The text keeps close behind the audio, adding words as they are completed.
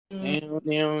New,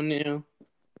 new, new.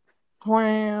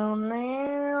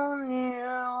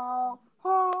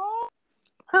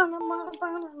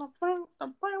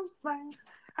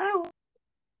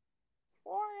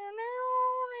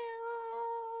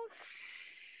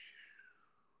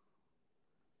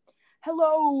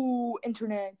 Hello,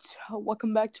 Internet.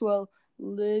 Welcome back to a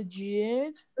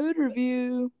legit food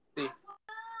review.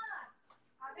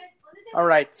 All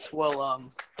right. Well,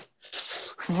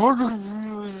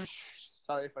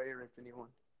 sorry if I ripped anyone.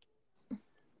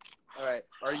 All right.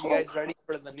 Are you guys ready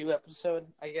for the new episode?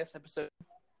 I guess episode.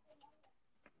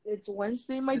 It's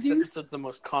Wednesday, my This dude. episode's the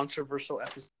most controversial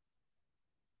episode.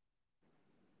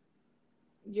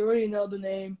 You already know the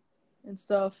name and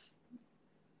stuff.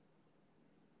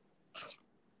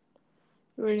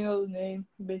 You already know the name,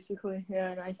 basically.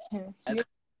 Yeah, and I can't.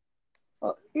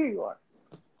 Oh, here you are.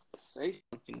 Say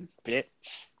something, bitch.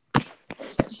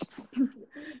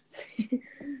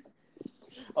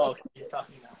 Oh, you're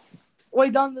talking now.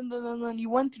 Wait, Don. You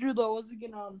went through the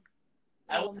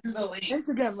I went through the link.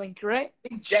 Instagram link, right? I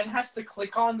think Jen has to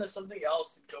click on the something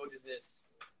else to go to this.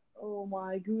 Oh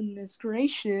my goodness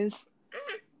gracious!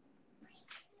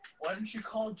 Why don't you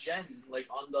call Jen, like,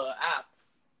 on the app?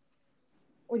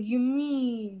 What do you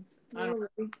mean? I don't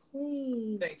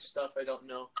Clean. saying stuff I don't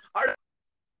know. All right.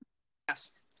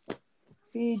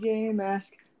 PJ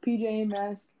Mask, PJ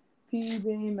Mask,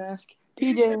 PJ Mask,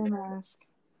 PJ Mask.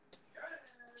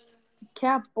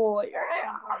 Catboy.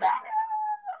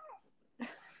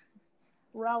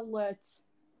 Rowlet.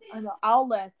 I know,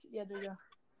 Owlet. Yeah, there you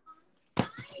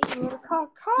go.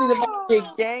 Big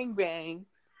gangbang.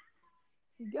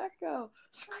 Gecko.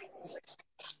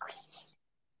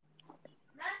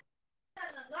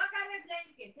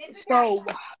 So,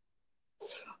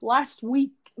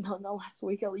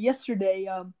 yesterday,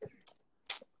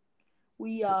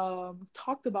 we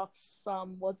talked about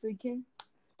what's it again?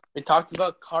 We talked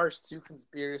about Cars 2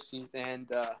 conspiracies and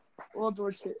World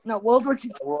War II. No, World War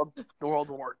II. World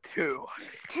War II.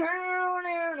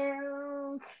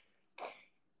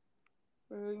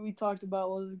 We talked about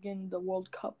what was again the World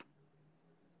Cup.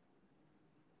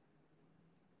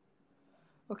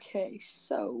 Okay,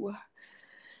 so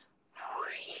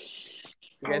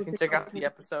You guys can check out the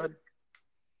episode.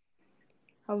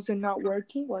 how's it not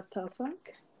working? What the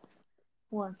fuck?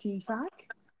 What the fuck?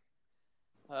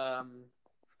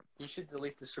 You should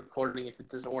delete this recording if it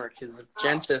doesn't work, because if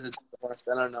Jen says it doesn't work,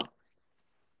 I don't know.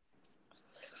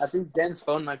 I think Jen's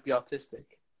phone might be autistic.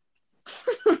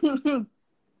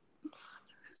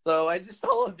 So I just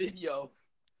saw a video.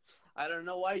 I don't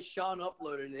know why Sean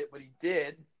uploaded it, but he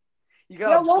did.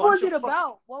 Yeah, what was it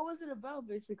about? What was it about,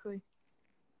 basically?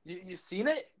 You seen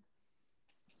it?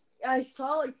 I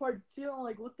saw like part 2. I'm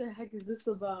like, what the heck is this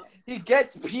about? He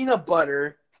gets peanut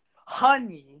butter,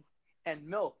 honey, and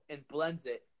milk and blends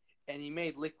it, and he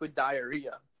made liquid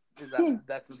diarrhea.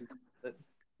 That's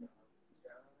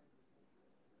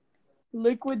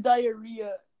Liquid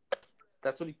diarrhea.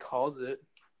 That's what he calls it.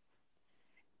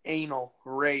 Anal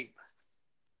rape.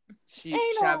 Sheep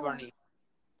Chavarney.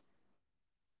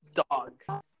 Dog.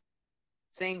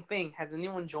 Same thing. Has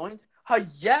anyone joined?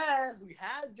 Yes, we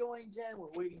have joined, Jen.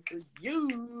 We're waiting for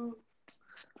you.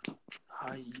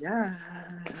 Yes.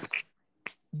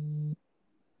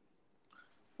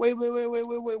 Wait.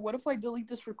 What if I delete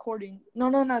this recording?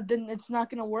 No. Then it's not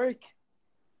gonna work.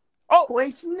 Oh,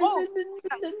 wait.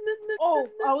 Oh,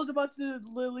 I was about to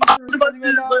delete the recording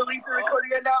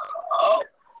right now.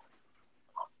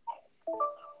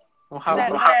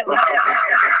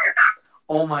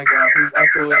 Oh my god, who's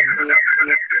echoing?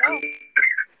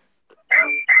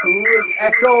 Who is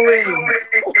echoing?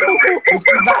 This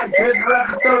is not good for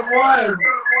episode 1.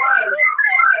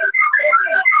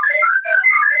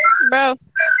 Bro.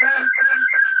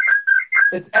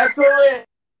 It's echoing.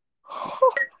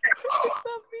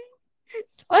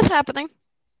 What's happening?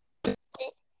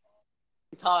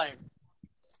 Time.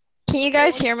 Can you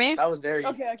guys hear me? That was very...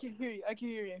 Okay, I can hear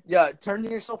you. Yeah, turn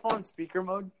yourself on speaker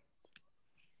mode.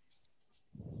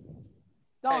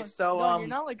 No, so you're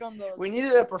not like on the... we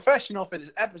needed a professional for this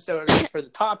episode, at least for the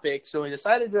topic, so we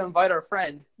decided to invite our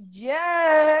friend.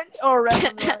 Jen! Oh, right.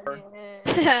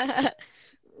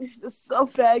 So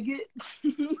faggot.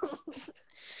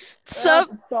 So,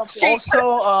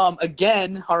 also,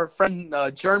 again, our friend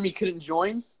Jeremy couldn't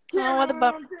join. oh, what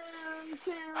about...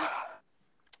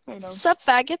 Sup,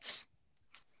 faggots?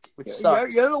 Which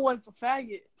sucks. You're the one that's a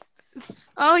faggot.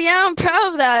 Oh, yeah, I'm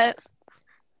proud of that.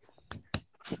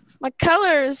 My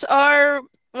colors are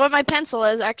what my pencil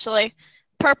is, actually.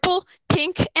 Purple,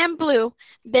 pink, and blue,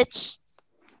 bitch.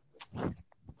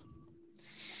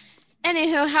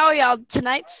 Anywho, how are y'all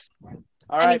tonight?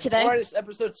 All I mean, right, today. before this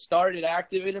episode started, I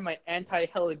activated my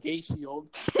anti-hella gay shield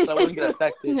so I wouldn't get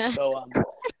affected. Yeah. So,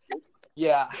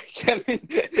 yeah, Kevin,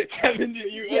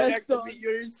 did you Yes, activate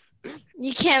yours?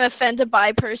 You can't offend a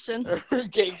bi person.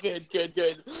 Okay, good.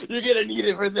 You're gonna need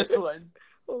it for this one.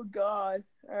 Oh God.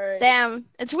 All right. Damn,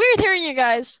 it's weird hearing you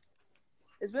guys.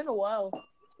 It's been a while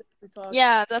since we talked.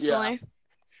 Yeah, definitely.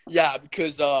 Yeah,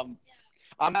 because I'm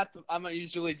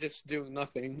usually just doing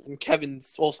nothing, and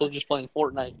Kevin's also just playing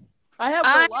Fortnite. I have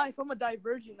no life. I'm a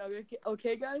divergent.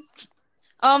 Okay, guys.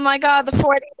 Oh my God, the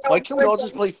 40. Why can't we all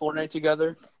just play Fortnite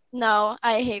together? No,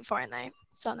 I hate Fortnite,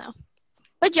 so no.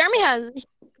 But Jeremy has.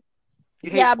 You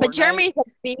hate Yeah, but Fortnite? Jeremy's a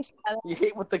beast at it. You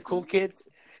hate with the cool kids?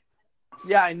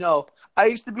 Yeah, I know. I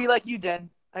used to be like you, Den.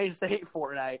 I used to hate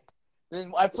Fortnite.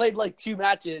 Then I played like 2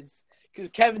 matches because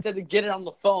Kevin said to get it on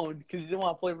the phone because he didn't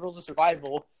want to play Rules of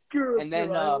Survival. And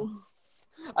then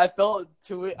I fell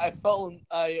to it.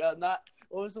 Not.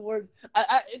 What was the word?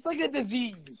 It's like a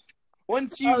disease.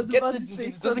 Once you get the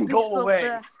disease, it doesn't go away.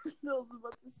 I was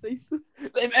about to say something.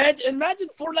 Imagine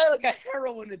Fortnite like a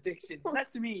heroin addiction.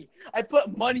 That's me. I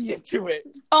put money into it.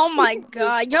 Oh my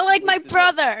God, you're like my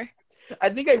brother. I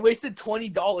think I wasted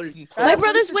 $20 in total. My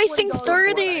brother's wasting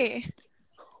 $20 $30.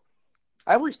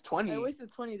 I wasted $20. I wasted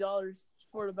 $20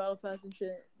 for the battle pass and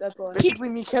shit. That's all. Basically,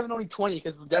 me and Kevin only 20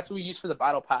 because that's what we use for the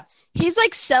battle pass. He's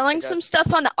like selling some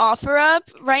stuff on the OfferUp.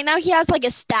 Right now, he has like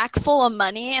a stack full of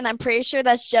money, and I'm pretty sure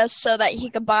that's just so that he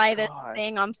could buy this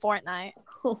thing on Fortnite.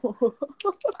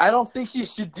 I don't think you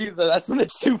should do that. That's when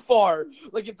it's too far.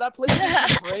 Like, if that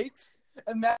PlayStation breaks,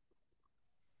 imagine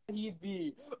he'd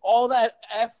be all that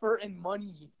effort and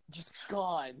money just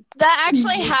gone. That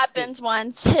actually Wasted. happened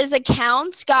once. His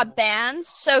accounts got banned,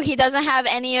 so he doesn't have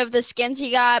any of the skins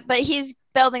he got, but he's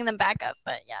building them back up.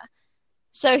 But yeah.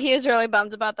 So he was really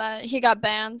bummed about that. He got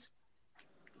banned.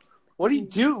 What did he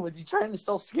do? Was he trying to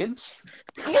sell skins?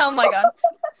 Oh my God.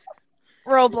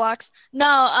 Roblox.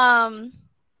 No,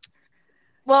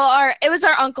 well, it was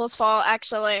our uncle's fault,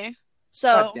 actually. So,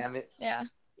 God damn it. yeah.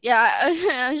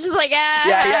 I was just like,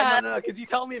 No, because you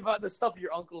tell me about the stuff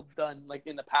your uncle's done, like,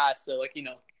 in the past, so, like, you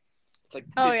know. It's like,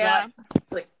 Oh, yeah.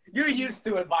 It's like, you're used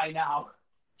to it by now.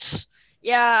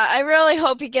 Yeah, I really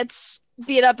hope he gets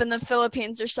beat up in the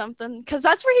Philippines or something, because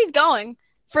that's where he's going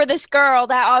for this girl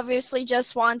that obviously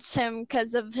just wants him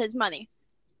because of his money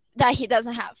that he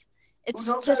doesn't have. It's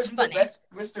Who knows just how to do funny. the best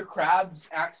Mr. Krabs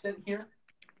accent here?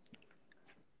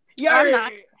 I'm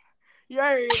not.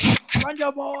 Yay!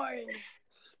 SpongeBob boy.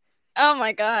 Oh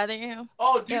my God. Ew.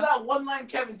 Oh, do Yeah. that one line,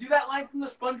 Kevin. Do that line from the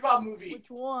SpongeBob movie. Which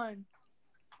one?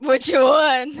 Which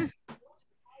one?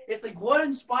 It's like, what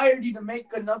inspired you to make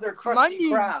another Krusty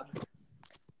Money. Krab?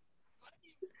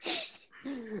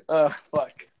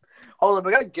 Fuck. Hold up,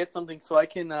 I gotta get something so I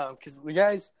can, because you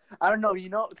guys, I don't know,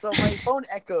 so my phone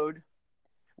echoed,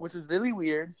 which was really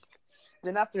weird.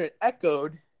 Then after it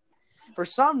echoed, for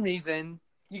some reason,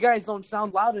 you guys don't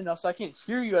sound loud enough, so I can't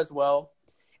hear you as well.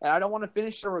 And I don't want to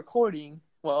finish the recording.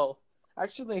 Well,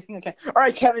 actually, I think I can. All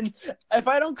right, Kevin, if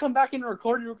I don't come back in the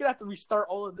recording, we're going to have to restart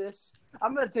all of this.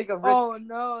 I'm going to take a risk. Oh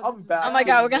no! I'll be back. Oh my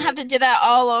God, we're gonna have to do that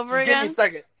all over Just give me again. a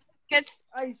second.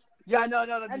 Yeah, no,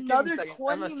 just Another give me a second.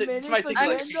 20 this minutes might take again? I'm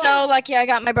like, so lucky I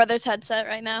got my brother's headset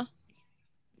right now.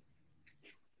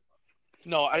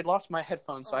 No, I lost my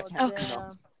headphones, so I can't. Okay.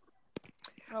 No.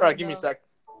 All right, give me a sec.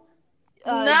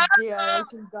 No. Yeah,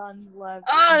 this is done left.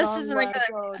 Oh, this Done isn't left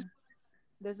good. road.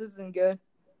 This isn't good.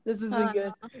 This isn't Uh.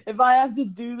 good. If I have to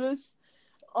do this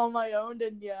on my own,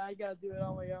 then yeah, I gotta do it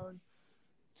on my own.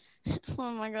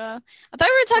 Oh my God. I thought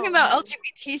we were talking Oh, about man.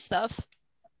 LGBT stuff.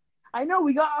 I know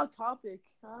we got off topic.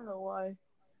 I don't know why.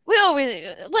 We always,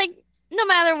 like, no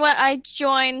matter what I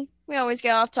join, we always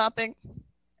get off topic.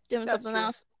 Doing That's something true.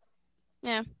 else.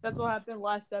 That's what happened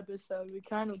last episode. We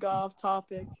kind of got off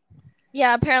topic.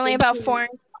 Yeah, apparently about Basically- foreign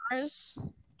cars.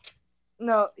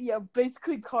 No, yeah,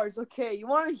 basically cars. Okay, you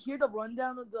want to hear the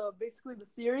rundown of the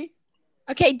theory?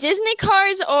 Okay, Disney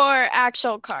cars or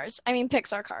actual cars? I mean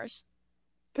Pixar cars.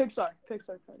 Pixar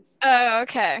cars. Oh,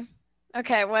 okay.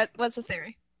 Okay, what's the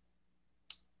theory?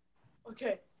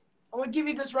 Okay, I'm gonna give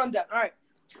you this rundown. All right.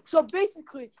 So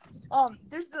basically,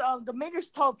 there's the Mater's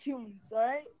Tall Tunes. All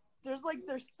right. There's like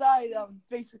their side,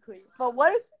 basically. But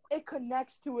what if it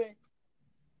connects to it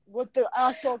with the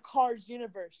actual Cars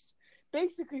universe?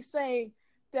 Basically saying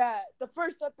that the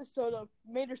first episode of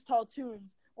Mater's Tall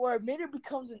Tunes, where Mater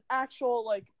becomes an actual,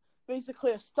 like,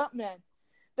 basically a stuntman,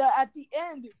 that at the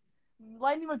end,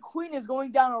 Lightning McQueen is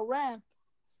going down a ramp,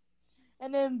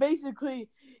 and then basically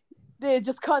they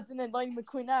just cuts, and then Lightning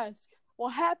McQueen asks, "What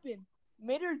happened?"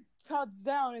 Mater cuts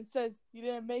down and says, "You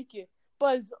didn't make it."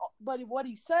 but what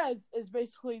he says is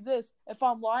basically this: if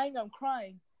I'm lying, I'm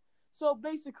crying. So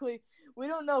basically, we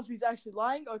don't know if he's actually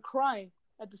lying or crying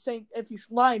at the same. If he's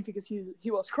lying because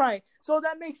he was crying, so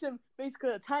that makes him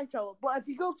basically a time traveler. But if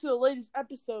you go to the latest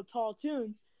episode, Tall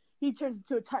Tunes, he turns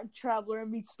into a time traveler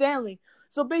and meets Stanley.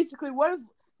 So basically, what if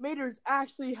Mater is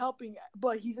actually helping,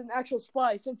 but he's an actual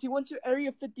spy since he went to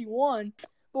Area 51?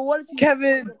 But what if he's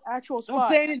Kevin, an actual spy? don't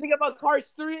say anything about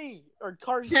Cars 3 or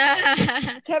Cars.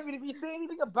 Kevin, if you say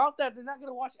anything about that, they're not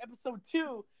gonna watch episode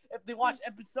 2 if they watch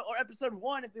episode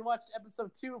 1 if they watch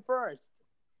episode 2 first.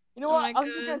 You know what? I'm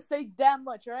just gonna say that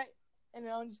much, right? And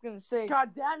I'm just gonna say,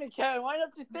 God damn it, Kevin! Why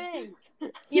don't you think?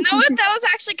 You know what? That was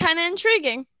actually kind of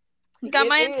intriguing. You got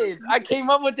my It is. I came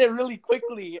up with it really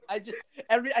quickly. I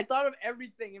thought of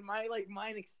everything, and my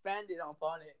mind expanded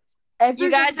upon it.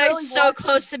 You guys are so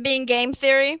close to being game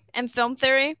theory and film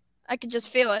theory. I could just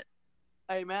feel it.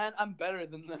 Hey man, I'm better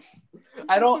than them.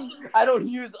 I don't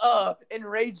use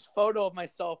enraged photo of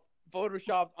myself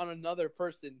photoshopped on another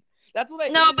person. That's what I.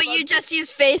 No, but you just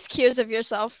use face cues of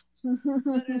yourself. No,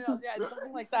 yeah,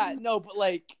 something like that. No, but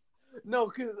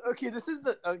because this is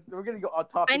we're gonna go on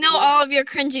topic. I know all of your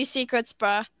cringy secrets,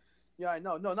 bruh. Yeah, I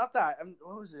know. No, not that.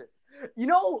 What was it? You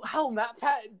know how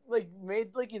MatPat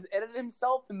made his edited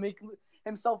himself to make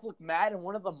himself look mad in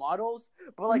one of the models,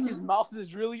 but his mouth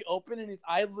is really open and his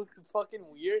eye looks fucking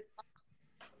weird.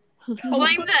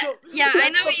 Blame that. Yeah, I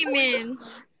know what you mean.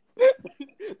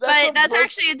 But that's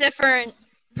actually a different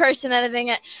person editing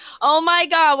it. Oh my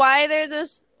god,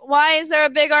 why is there a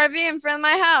big RV in front of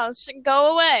my house?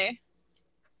 Go away.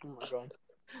 Oh my god.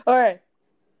 All right.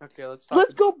 Okay, let's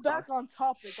go back on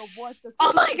topic of what the.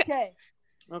 Oh my god. Okay.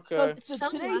 Okay. So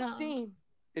today's theme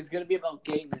is gonna be about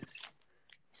gayness.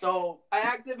 So I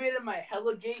activated my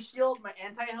Hella Gay shield, my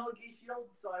anti-Hella Gay shield,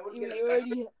 so I wouldn't get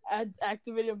affected. You already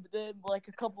activated it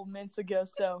a couple minutes ago,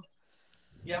 so.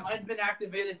 Yeah, mine's been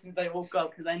activated since I woke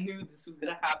up because I knew this was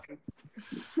gonna happen.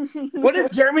 What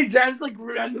if Jeremy Jans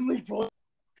randomly joined?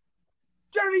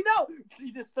 Jeremy, no!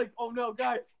 He just oh no,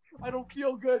 guys, I don't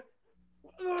feel good.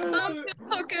 I'm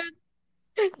so good.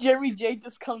 Jeremy J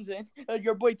just comes in.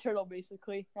 Your boy Turtle,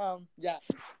 basically. Yeah.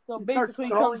 So He basically, he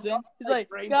starts comes in. He's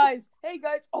like, rainbows. hey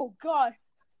guys, oh god,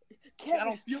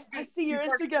 Kevin, I see your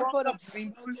Instagram photo.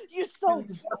 You're so.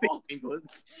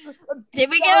 Did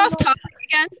we get off topic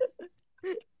again?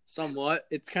 Somewhat.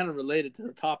 It's kind of related to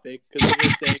the topic because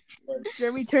we're saying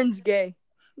Jeremy turns gay.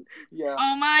 Yeah.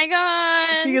 Oh my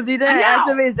god. Because he didn't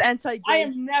activate his anti-gay. I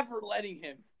am never letting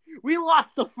him. We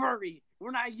lost the furry.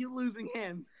 We're not losing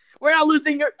him. We're not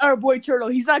losing our boy Turtle.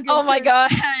 He's not gonna. Oh my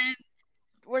god.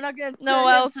 We're not gonna.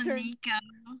 Noel's and Nico.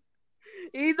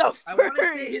 He's a furry. I want to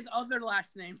say his other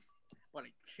last name. What a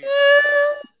shit.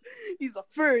 He's a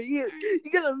furry. You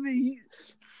gotta be.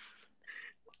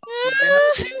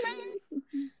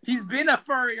 He's been a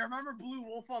furry. Remember Blue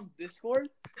Wolf on Discord?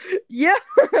 Yeah.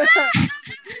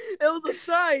 It was a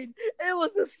sign. It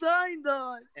was a sign,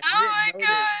 Don. Oh my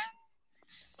god.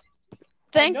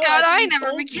 Thank God I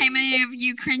never became any of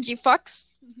you cringy fucks.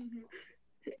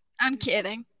 I'm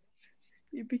kidding.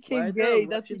 You became gay.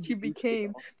 That's what you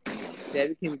became. Yeah, I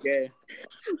became gay.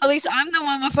 At least I'm the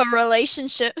one with a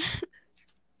relationship.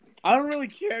 I don't really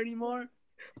care anymore.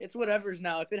 It's whatever's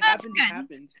now. If it happens, it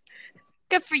happens.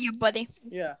 Good for you, buddy.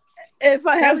 Yeah. If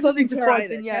I have something to fuck,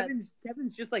 then yeah.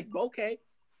 Kevin's just okay.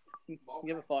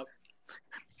 Give a fuck.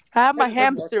 I have my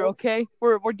hamster, okay?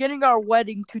 We're getting our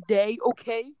wedding today,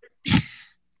 okay?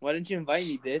 Why didn't you invite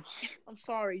me, bitch? I'm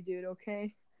sorry, dude,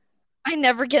 okay? I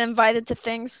never get invited to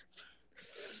things.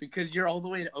 Because you're all the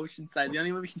way to Oceanside. The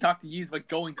only way we can talk to you is by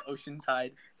going to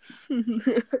Oceanside. No,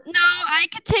 I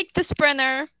could take the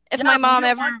Sprinter if my mom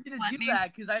ever want you to let do me.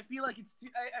 that because I feel like it's.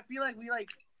 I feel like we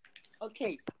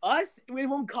Okay, us. It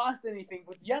won't cost anything,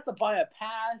 but you have to buy a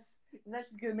pass, and that's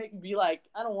just gonna make me be like,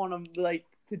 I don't want to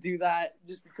to do that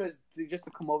just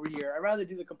to come over here. I'd rather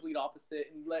do the complete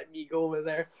opposite and let me go over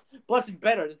there. Plus, it's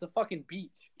better. There's a fucking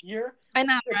beach here. I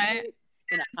know, right?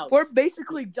 In a house. We're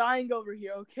basically dying over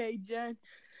here, okay, Jen?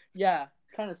 Yeah,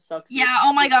 kind of sucks. Yeah,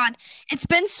 oh my god. It's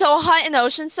been so hot in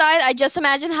Oceanside. I just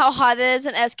imagine how hot it is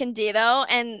in Escondido,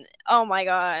 and oh my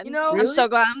god. You know, I'm so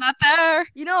glad I'm not there.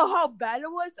 You know how bad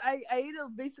it was? I ate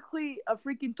basically a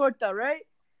freaking torta, right?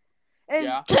 And,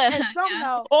 Yeah. and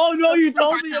somehow... Oh, no, you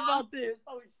told me about this.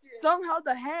 Oh, shit. Somehow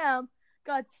the ham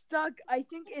got stuck, I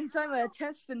think, inside my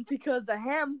intestine because the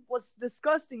ham was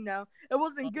disgusting now. It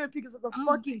wasn't good because of the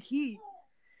fucking heat.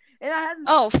 And I had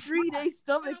this 3-day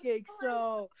stomach ache,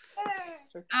 so...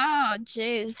 Oh,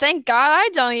 jeez. Thank God I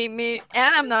don't eat meat,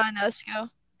 and I'm not an Esco.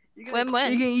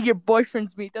 Win-win. You can eat your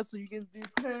boyfriend's meat. That's what you can do.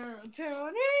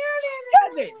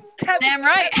 Kevin! Damn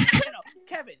right.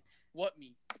 Kevin, What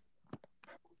me?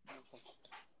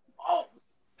 Oh,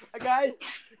 guys,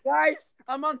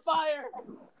 I'm on fire.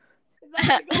 It's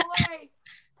not gonna go away.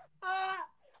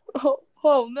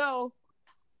 Oh no.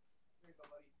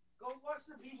 Go watch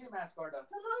the PJ Masks, Garda.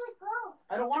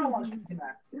 I don't want to watch PJ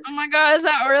Masks. Oh my God, is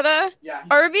that Orla? Yeah.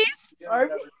 Arby's?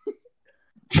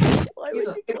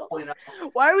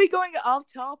 Why are we going off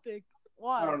topic?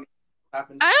 Why? I don't know what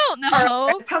happened. I don't know. All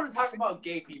right, it's time to talk about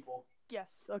gay people.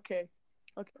 Yes. Okay.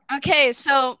 Okay,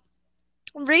 so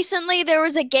recently there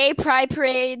was a gay pride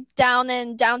parade down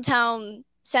in downtown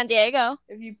San Diego.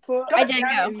 If you put, I didn't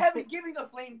go. Kevin, give me the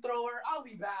flamethrower. I'll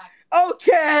be back.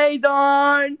 Okay,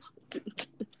 Don.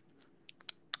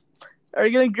 Are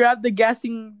you gonna grab the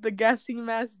gassing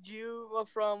mask Jew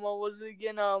from what was it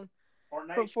again? From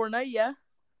Fortnite, yeah.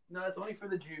 No, it's only for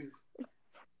the Jews.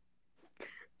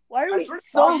 Why are we I swear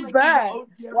so to God, bad?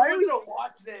 Why are we gonna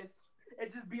watch this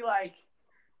and just be like,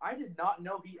 I did not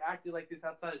know he acted like this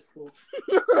outside of school.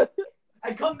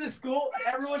 I come to school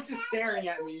and everyone's just staring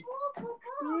at me.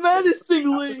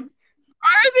 Menacingly.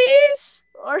 Arby's!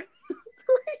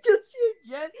 We just see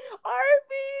Jen.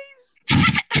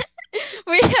 Arby's.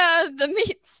 We have the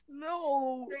meats.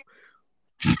 No.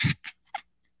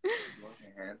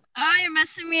 Oh, you're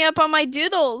messing me up on my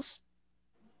doodles.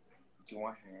 Do you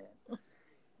wash your hands?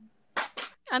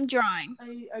 I'm drawing.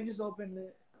 I just opened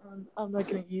it. I'm not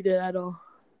gonna eat it at all.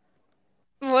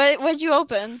 What'd you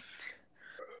open?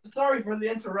 Sorry for the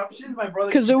interruption, my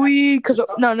brother.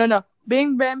 No.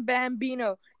 Bing Bam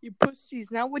Bambino, you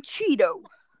pussies now with Cheeto.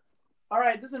 All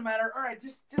right, doesn't matter. All right,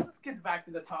 just let's get back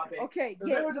to the topic. Okay, So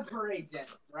there was a parade, Jen,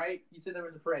 right? You said there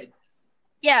was a parade.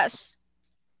 Yes.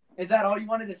 Is that all you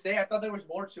wanted to say? I thought there was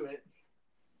more to it.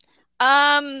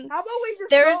 How about we just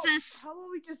There go, was this. How about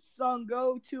we just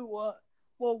go to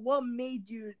what made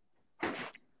you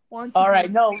want? All right,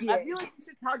 to no, be I gay? feel like we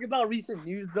should talk about recent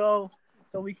news though,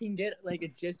 so we can get like a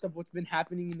gist of what's been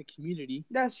happening in the community.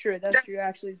 That's true.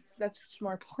 Actually, that's a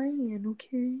smart plan.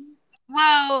 Okay.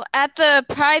 Well, at the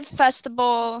Pride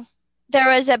Festival, there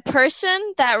was a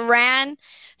person that ran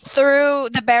through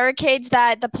the barricades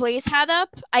that the police had up.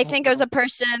 I think it was a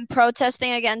person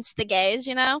protesting against the gays,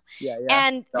 Yeah.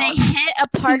 And they hit a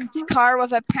parked car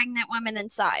with a pregnant woman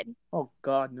inside, Oh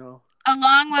God, no.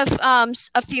 along with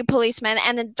a few policemen,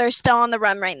 and they're still on the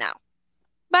run right now.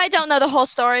 But I don't know the whole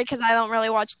story because I don't really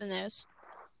watch the news.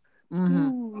 Mm-hmm.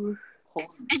 Ooh,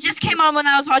 It just came on when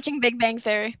I was watching Big Bang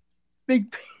Theory.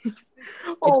 big.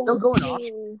 It's still going off.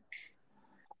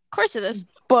 Of course it is.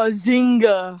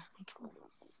 Bazinga!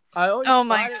 I always Oh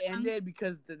my thought it God. ended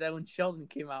because that when Sheldon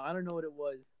came out. I don't know what it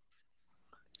was.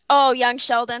 Oh, young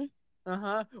Sheldon.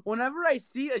 Whenever I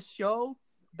see a show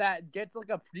that gets like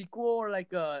a prequel or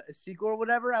like a sequel or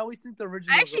whatever, I always think the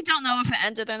original. I actually don't know if it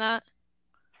ended or not.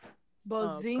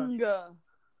 Bazinga!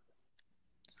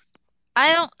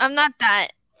 I'm not that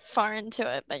far into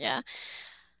it, but yeah.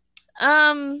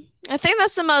 I think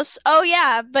that's the most. Oh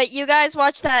yeah, but you guys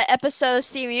watched that episode of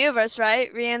Steven Universe,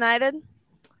 right? Reunited.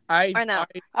 Or no?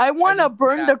 I want to didn't-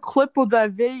 burn yeah. the clip of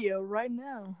that video right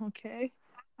now. Okay.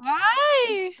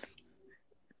 Why?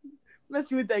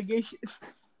 Messing with that gay shit.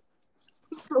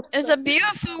 It was a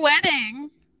beautiful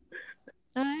wedding.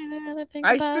 I really think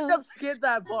I about. should have skipped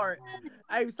that part.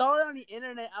 I saw it on the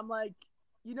internet. I'm like,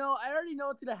 I already know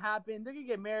what's gonna happen. They're gonna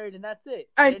get married, and that's it.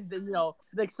 And then, the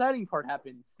exciting part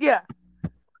happens. Yeah.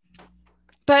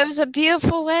 But it was a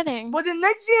beautiful wedding. But the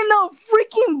next thing you know,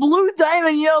 freaking Blue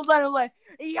Diamond yells out like,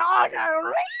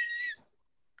 "Yaga!"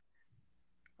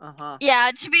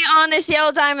 Yeah, to be honest,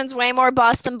 Yellow Diamond's way more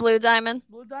boss than Blue Diamond.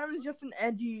 Blue Diamond's just an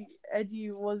edgy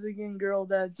was again girl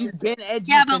that She's just been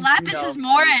edgy. Yeah, but since, Lapis is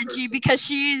more edgy because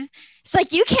it's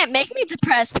like, you can't make me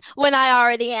depressed when I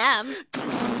already am.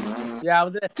 Yeah, I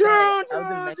was gonna say. I was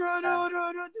gonna mention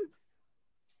that.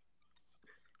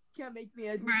 Can't make me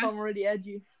edgy Bruh. if I'm already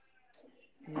edgy.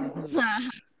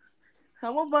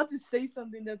 I'm about to say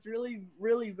something that's really,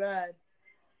 really bad.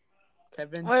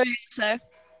 Kevin, What were you gonna say?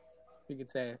 you can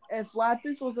say it. If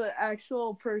Lapis was an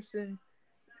actual person,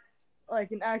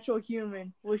 like an actual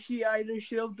human, would she either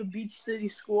show up to Beach City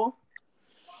School?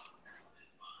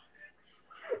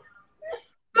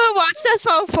 But watch this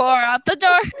one pour out the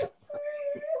door.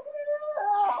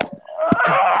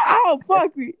 Oh,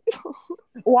 fuck me.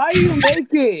 Why are you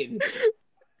naked?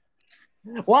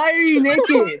 Why are you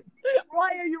naked? Why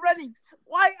are you running?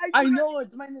 Why are you I know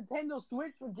it's my Nintendo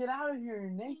Switch, but get out of here. You're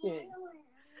naked.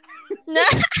 No,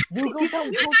 Dude, go tell I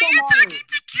Mommy. thought you were talking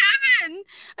to Kevin.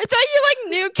 I thought you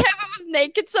knew Kevin was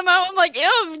naked somehow. I'm like,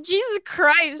 ew, Jesus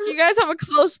Christ, you guys have a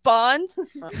close bond.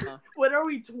 What are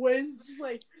we, twins? Just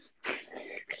like...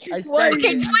 I Why- said Okay,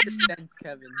 it. twins Sense,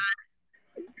 Kevin.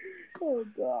 Oh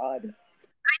God.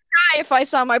 If I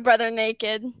saw my brother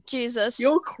naked, Jesus.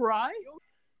 You'll cry?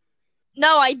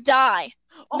 No, I die.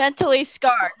 Oh. Mentally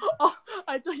scarred. Oh,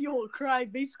 I thought you will cry.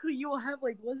 Basically, you will have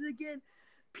like what's it again?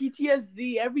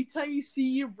 PTSD every time you see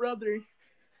your brother.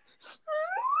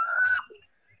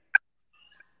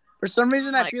 For some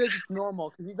reason, I feel like it's normal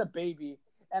because he's a baby,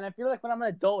 and I feel like when I'm an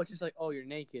adult, it's just like, oh, you're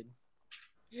naked,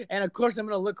 and of course I'm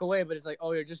gonna look away, but it's like,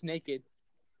 oh, you're just naked.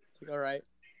 It's like, all right.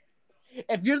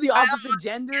 If you're the opposite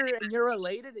gender and you're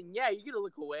related, then yeah, you're gonna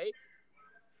look away.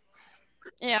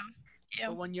 Yeah.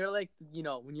 But when you're like,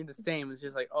 when you're the same, it's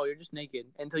just like, oh, you're just naked.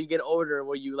 Until you get older,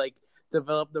 where you like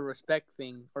develop the respect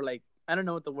thing, or like, I don't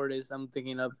know what the word is I'm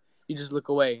thinking of. You just look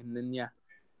away, and then yeah.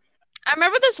 I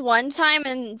remember this one time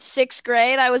in 6th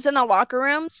grade, I was in the locker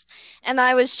rooms, and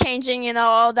I was changing,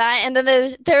 all that, and then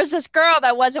there was this girl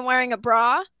that wasn't wearing a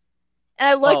bra, and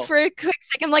I looked for a quick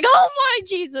second, I'm like, oh my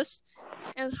Jesus.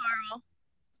 It was horrible.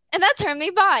 And that turned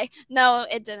me bi. No,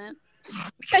 it didn't.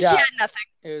 Because she had nothing.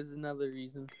 It was another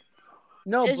reason.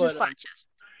 No, it's just fun.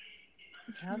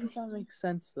 How does that make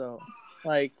sense, though?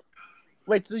 Like,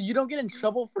 wait, so you don't get in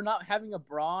trouble for not having a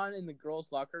bra on in the girls'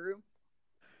 locker room?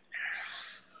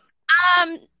 I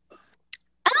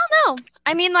don't know.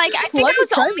 I mean, like, I think I was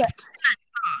the only person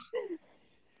that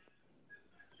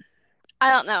I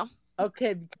don't know.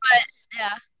 Okay. But,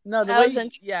 yeah. No,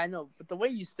 I know. But the way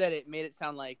you said it made it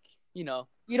sound like, you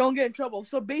don't get in trouble.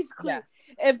 So basically,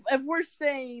 if we're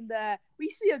saying that we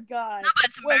see a guy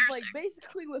with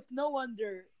basically with no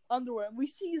underwear, and we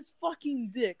see his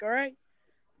fucking dick, all right?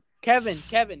 Kevin,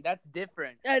 that's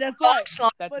different. Yeah, that's right.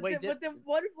 That's way different. But then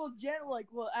what if Jen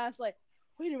will ask like,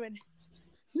 wait a minute,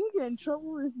 you get in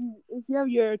trouble if you have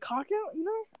your cock out,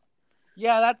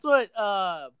 Yeah, that's what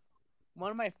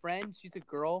one of my friends, she's a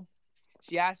girl.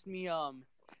 She asked me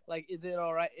like, is it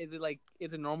all right? Is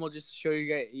it normal just to show you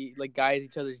guys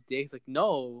each other's dicks? Like,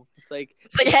 no. It's like,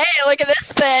 hey, look at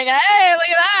this thing. Hey, look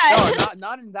at that. No,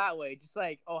 not in that way. Just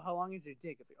like, oh, how long is your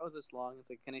dick? It's like, oh, this long. It's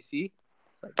like, can I see?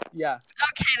 It's like, yeah.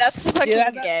 Okay, that's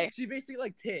fucking gay. She basically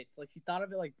like tits. Like, she thought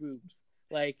of it like boobs.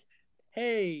 Like,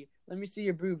 hey, let me see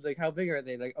your boobs. Like, how big are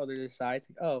they? Like, oh, they're this size.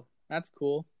 Like, oh, that's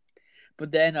cool.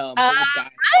 But then okay.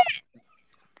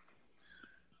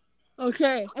 What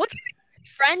kind of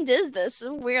friend is this?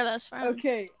 Weird ass friend.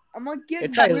 Okay, I'm gonna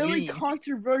get really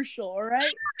controversial,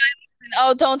 alright?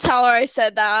 Oh, don't tell her I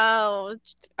said that. Oh.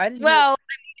 I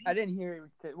didn't hear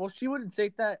it. Well, she wouldn't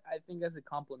say that. I think that's a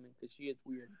compliment because she is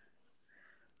weird.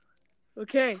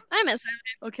 Okay. I miss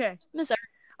her. Okay. Miss her.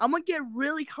 I'm gonna get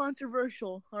really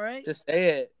controversial, alright? Just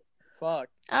say it. Fuck.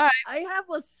 Alright. I have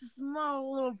a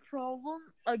small little problem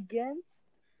against...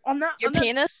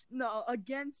 penis? No,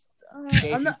 against...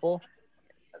 gay people?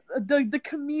 The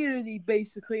community,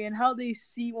 basically, and how they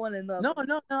see one another.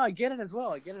 No, I get it as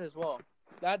well.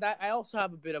 That I also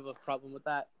have a bit of a problem with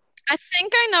that. I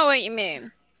think I know what you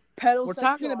mean. We're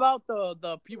talking about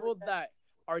the people that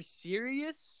are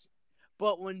serious,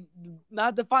 but when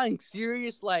not defining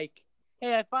serious, like,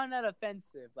 hey, I find that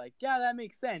offensive. Like, yeah, that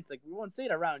makes sense. Like, we won't say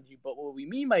it around you, but what we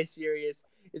mean by serious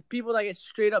is people that get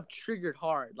straight up triggered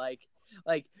hard. Like,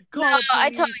 call the police. I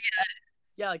totally get it.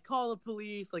 Yeah, like, call the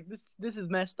police. Like, this is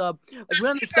messed up. Like, we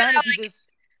understand if you just...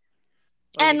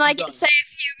 And, like, say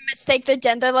if you mistake the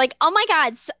gender, like, oh my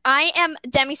god, I am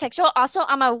demisexual, also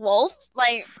I'm a wolf.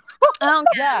 Like, I don't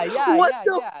get it. What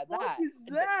the fuck is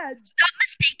that? Stop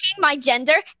mistaking my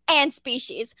gender and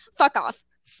species. Fuck off.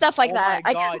 Stuff like that. Oh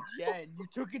my god, Jen, you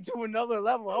took it to another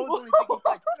level.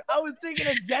 I was thinking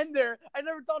of gender. I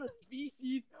never thought of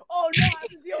species. Oh no, I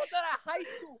was dealing with that at high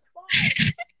school.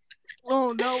 Fuck.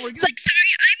 Oh no, it's like, sorry,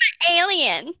 I'm an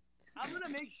alien. I'm gonna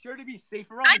make sure to be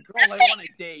safe around the girl I want to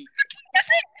date.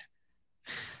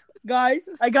 Guys,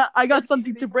 I got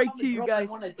something to break to you guys.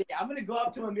 I'm gonna go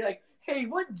up to him and be like, hey,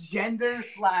 what gender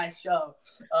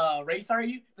 / race are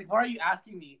you? Like, why are you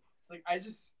asking me? It's like, I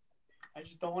just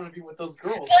don't want to be with those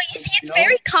girls. Well, you see, it's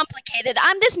very complicated.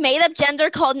 I'm this made-up gender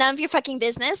called none of your fucking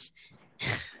business.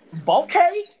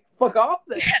 Okay, fuck off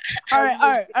then. All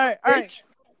right.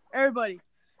 Everybody,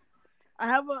 I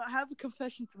have a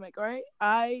confession to make. All right,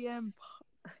 I am.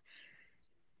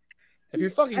 If you're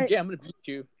fucking gay, I'm gonna beat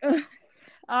you.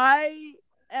 I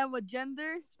am a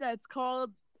gender that's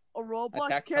called a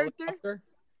Roblox character. Helicopter?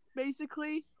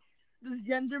 Basically, this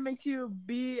gender makes you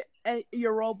be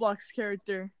your Roblox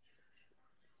character.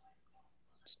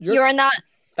 You're not.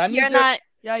 You're not.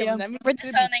 Yeah, I am. We're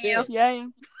disowning you. Yeah, I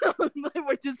am.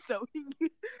 We're disowning you.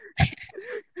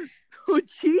 Oh,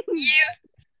 jeez.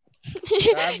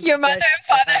 Your mother and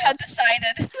father had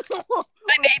decided.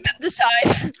 I made them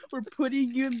decide. We're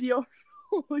putting you in the...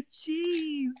 Oh,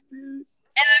 jeez, dude.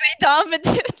 And I made Donovan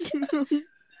do it.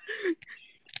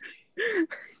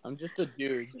 I'm just a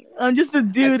dude. I'm just a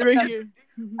dude right here.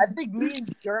 I think me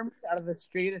and Jeremy are the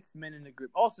straightest men in the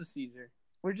group. Also Caesar.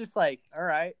 We're just like, all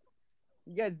right,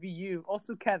 you guys be you.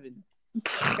 Also Kevin.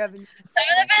 Kevin.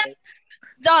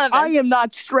 Donovan. I am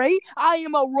not straight. I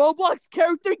am a Roblox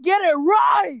character. Get it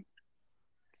right.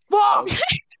 Fuck.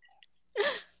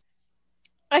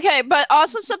 Okay, but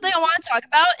also something I want to talk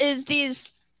about is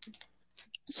these.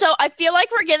 So I feel like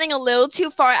we're getting a little too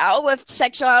far out with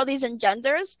sexualities and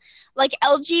genders, like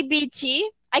LGBT.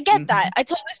 I get that. I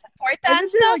totally support that and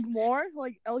Isn't there stuff. like more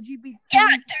like LGBT? Yeah,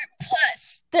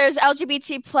 plus there's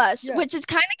LGBT plus, Yeah. which is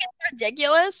kind of getting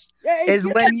ridiculous. Yeah, Is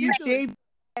it's when you ridiculous. shave your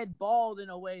head bald in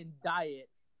a way and dye it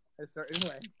a certain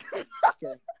way.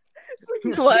 Okay. So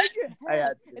you What? shave your I head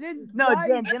had to. and then No, dye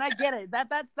Jen, it. I get it.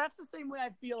 That's the same way I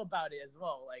feel about it as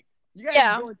well. Like you guys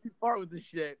Yeah. are going too far with this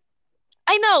shit.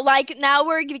 I know, like now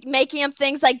we're making up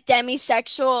things like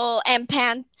demisexual and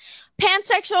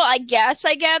pansexual. I guess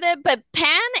I get it, but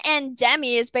pan and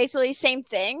demi is basically the same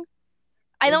thing.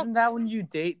 Isn't that when you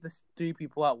date the 3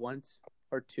 people at once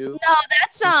or 2? No,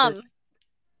 that's Oh,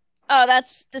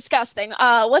 that's disgusting.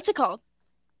 What's it called?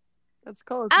 That's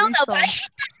called a I don't know, but I threesome. hate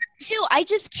that too. I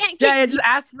just can't get. Yeah, just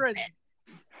ask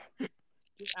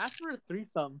for a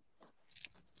threesome.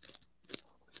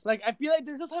 Like I feel like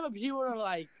there's those type of people that are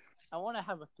like, I want to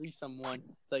have a threesome once.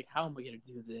 It's like, how am I gonna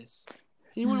do this?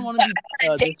 Anyone want to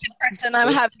be Date the person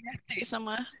I'm having a threesome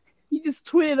with. You just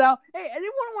tweet out, "Hey,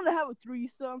 anyone want to have a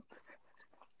threesome?"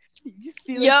 You just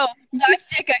feel Yo, you black just-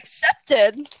 dick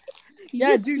accepted.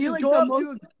 Yeah, just dude, feel just like go the up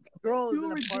most to a girl two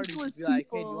in a party ridiculous and be like,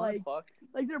 hey, do people, you want to fuck?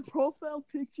 like their profile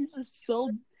pictures are so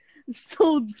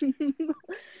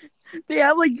they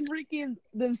have like freaking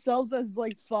themselves as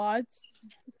like thoughts.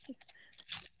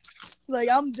 Like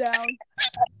I'm down.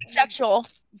 Sexual.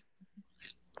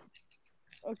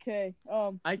 Okay.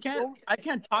 I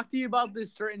can't talk to you about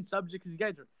this certain subject because you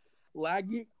guys are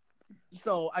laggy,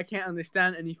 so I can't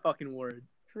understand any fucking word.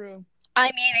 True.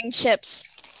 I'm eating chips.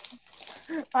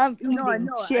 I'm No, I eating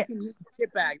know. I chips. can eat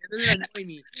shit bag. That doesn't annoy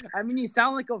me. I mean, you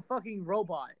sound like a fucking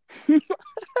robot.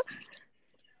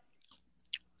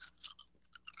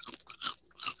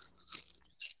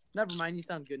 Never mind. You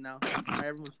sound good now. All right,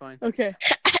 everyone's fine. Okay.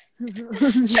 Chopping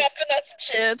on some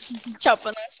chips. Chopping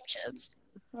on some chips.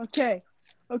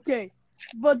 Okay.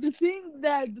 But the thing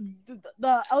that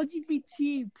the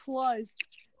LGBT plus,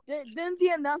 didn't they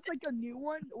announce like a new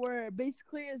one where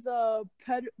basically is a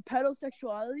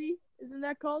pedosexuality? Isn't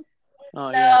that called?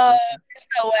 Oh No, yeah. there's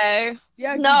no way.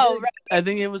 Yeah. No, I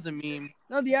think it was a meme.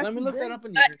 No, they Let actually me look did. that up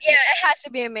on yeah, YouTube. it has to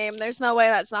be a meme. There's no way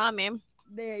that's not a meme.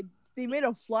 They made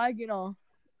a flag and all,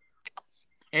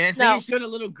 And I think No. it showed a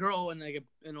little girl and like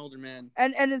an older man.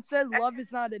 and it said love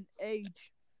is not an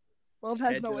age. Love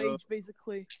has no Pedo. age,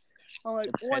 basically. I'm like,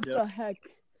 A what pedo. the heck?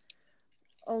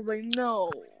 I was like, no.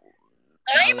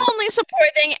 I'm only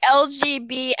supporting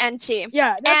LGBTQ.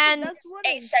 Yeah, And that's what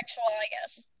Asexual, I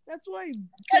guess. that's why.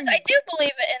 Because I do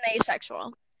believe in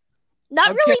asexual. Not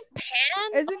Okay. really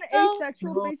pan. Isn't though.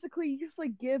 asexual No. basically you just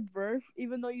like give birth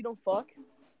even though you don't fuck?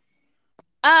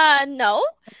 No.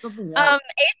 Something else.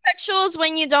 Asexual is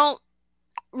when you don't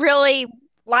really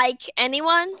like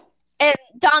anyone. And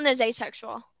Dawn is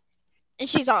asexual. And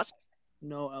she's awesome.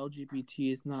 No,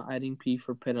 LGBT is not adding P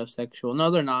for pedosexual. No,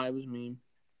 they're not. It was meme.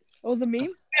 Oh, the meme?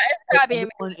 It's gotta be a The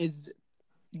other one is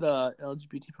the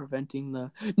LGBT preventing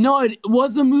the. No, it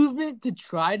was a movement to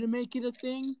try to make it a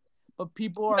thing, but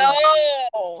people are. Like,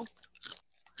 No.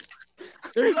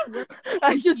 there's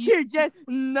I just hear Jen.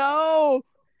 No,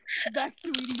 back to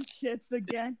eating chips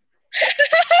again.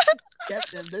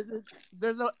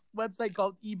 There's a website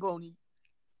called eBony.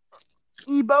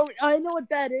 Ebo, I know what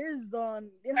that is, Don.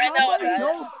 I know what that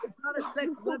No, it's not a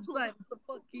sex website. It's a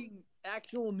fucking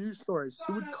actual news source.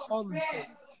 Who would call themselves?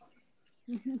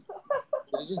 Did it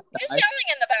just Who's die? yelling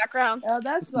in the background?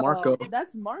 That's It's Marco.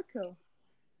 That's Marco.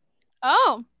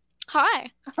 Oh. Hi.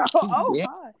 Oh, Yeah.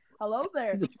 hi. Hello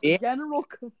there, He's a bitch. General.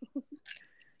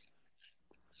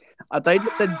 I thought you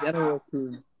just said General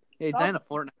Coon. Hey, it's Oh. not a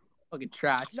Fortnite. Fucking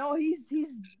trash. No, he's.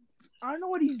 I don't know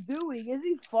what he's doing. Is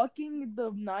he fucking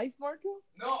the knife, Marco?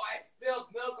 No, I spilled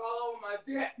milk all over my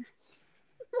dick.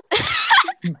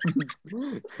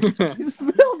 He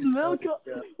spilled milk.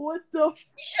 Yeah. What the? You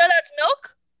sure that's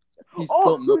milk? He Oh,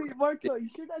 spilled milk. wait, Marco, you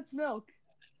sure that's milk?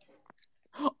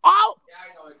 Oh! Yeah,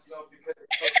 I know it's milk because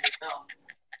it's fucking milk.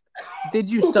 Did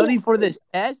you study for this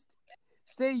test?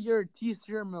 Say your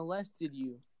teacher molested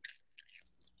you.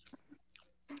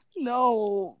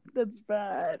 No, that's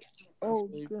bad. Oh,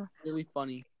 Really, God. really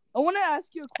funny. I want to ask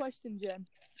you a question, Jen.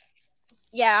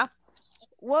 Yeah.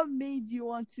 What made you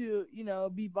want to,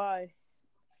 be bi?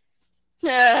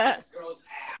 Girls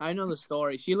I know the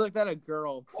story. She looked at a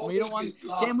girl. We don't want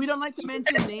Jam. We don't like to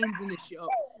mention names in the show.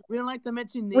 We don't like to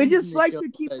mention names. We just in the like show to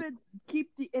because- keep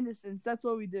the innocence. That's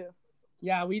what we do.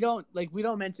 Yeah, we don't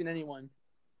mention anyone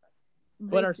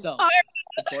but ourselves,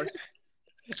 of course,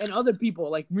 and other people.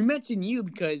 Like we mention you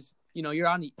because you're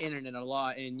on the internet a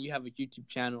lot and you have a YouTube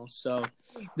channel, so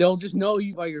they'll just know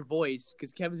you by your voice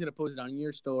because Kevin's gonna post it on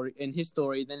your story and his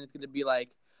story. Then it's gonna be like,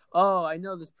 oh, I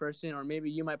know this person, or maybe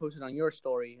you might post it on your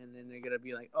story, and then they're gonna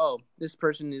be like, oh, this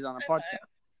person is on a podcast.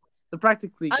 So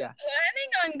practically, I'm yeah.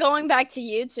 planning on going back to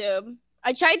YouTube.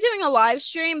 I tried doing a live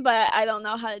stream, but I don't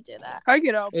know how to do that. I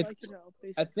can help. It's-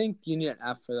 I think you need an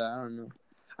app for that. I don't know.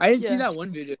 I didn't see Yeah. that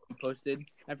one video you posted.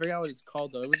 I forgot what it's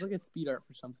called though. It was like a speed art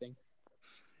for something.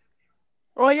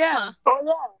 Oh yeah.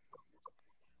 Huh.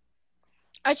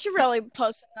 I should really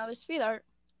post another speed art.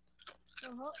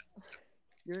 Uh-huh.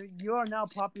 You are now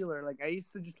popular. Like I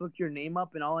used to just look your name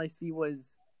up and all I see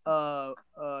was I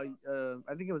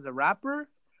think it was a rapper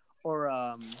or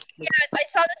I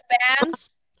saw this band,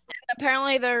 and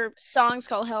apparently their song's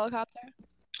called Helicopter.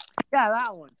 yeah,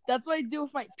 that one. That's what I do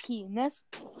with my penis.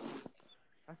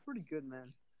 That's pretty good,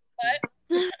 man.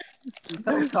 What? You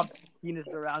helicopter penis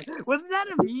around. Wasn't that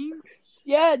a meme?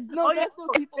 Yeah, no, Oh, yeah. that's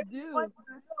what people do. It was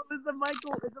the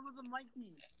Michael. It was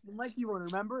the Mikey one.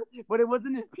 Remember? But it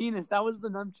wasn't his penis. That was the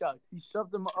nunchucks. He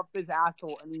shoved them up his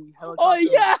asshole and he Oh helicoptered.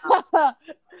 yeah.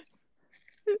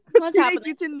 What's happening?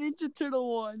 It's a Ninja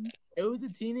Turtle one. It was a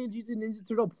Teenage Mutant Ninja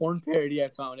Turtle porn parody I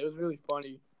found. It was really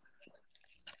funny.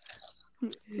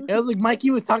 It was like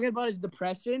Mikey was talking about his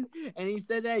depression, and he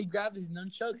said that he grabbed his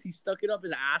nunchucks, he stuck it up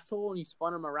his asshole, and he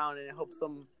spun them around, and it helped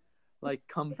some,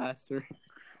 come faster.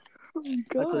 Oh my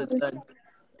That's what god. it said.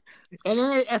 And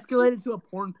then it escalated to a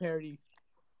porn parody.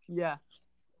 Yeah.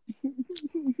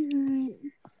 You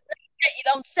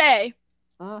don't say.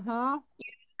 Uh-huh.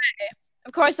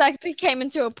 Of course, that became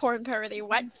into a porn parody.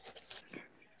 What?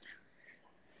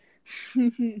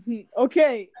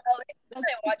 Okay. I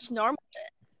watch normal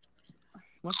shit.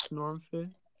 What's Norm fit?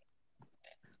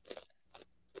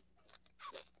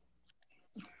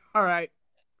 All right.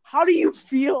 How do you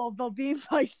feel about being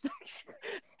bisexual?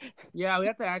 Yeah, we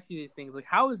have to ask you these things. Like,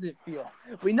 how does it feel?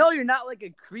 We know you're not like a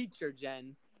creature,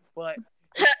 Jen, but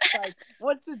it's like,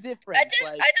 what's the difference? I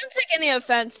don't take any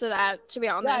offense to that, to be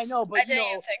honest. I know, but I didn't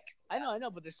even think. I know,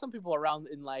 but there's some people around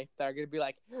in life that are gonna be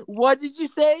like, "What did you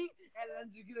say?" And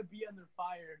I'm just gonna be under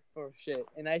fire for shit.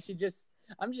 And I'm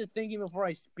just thinking before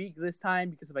I speak this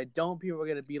time because if I don't, people are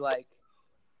gonna be like,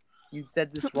 "You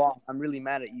said this wrong. I'm really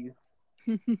mad at you."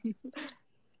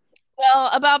 Well,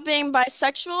 about being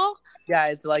bisexual, Yeah,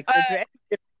 it's like, is there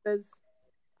any differences?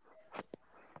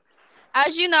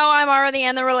 as you know, I'm already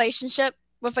in a relationship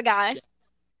with a guy. Yeah.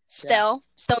 Still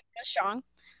going strong.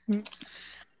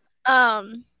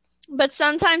 Mhm. But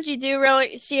sometimes you do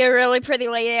really see a really pretty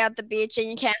lady at the beach and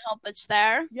you can't help but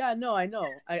stare. Yeah, no, I know.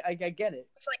 I get it.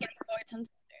 It's like any boy tends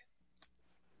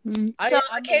to do. I'm So a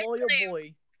loyal occasionally-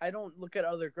 boy. I don't look at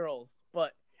other girls,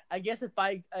 but I guess if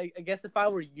I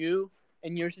were you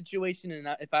in your situation and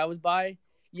if I was bi,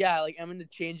 yeah, like I'm in the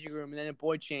changing room and then a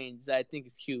boy changes, I think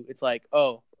it's cute. It's like,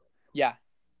 oh, yeah,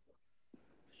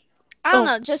 I don't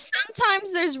know, just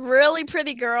sometimes there's really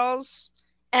pretty girls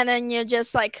and then you're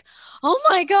just like, oh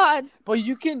my god, but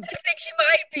you can, I think she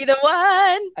might be the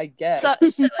one. I guess, So,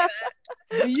 shit like that.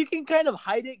 but you can kind of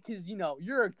hide it because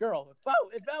you're a girl.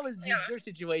 If I was in Yeah. your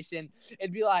situation,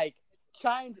 it'd be like,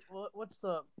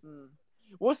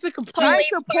 what's the complete? Trying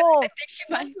to pull. I think she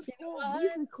might be the one.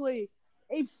 Basically,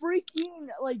 a freaking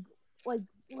like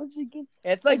what's it again?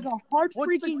 It's Like like a hard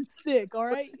what's the- freaking stick. All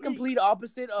what's right. the complete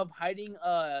opposite of hiding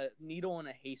a needle in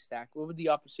a haystack? What would the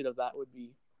opposite of that would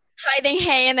be? Hiding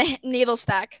hay in a needle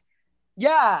stack.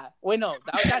 Yeah. Wait, no.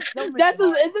 That's Isn't so that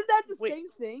hard. the Wait, same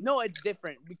thing? No, it's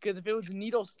different because if it was a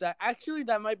needle stack, actually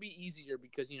that might be easier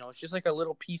because it's just like a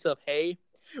little piece of hay.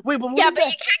 Wait, but what Yeah, did but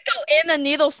you can't go in a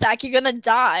needle stack. You're gonna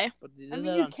die. But they did I that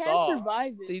mean, you on can Saw.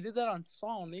 survive They it. did that on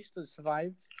Saw and they still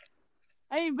survived.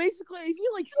 I mean, basically, if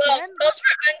you like Well, stand those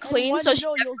were in unclean, one so she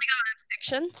needle, definitely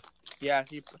you'll- got infection.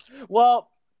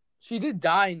 Yeah, she did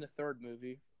die in the third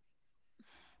movie.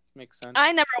 Makes sense.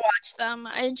 I never watched them.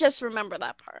 I just remember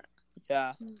that part.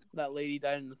 Yeah, that lady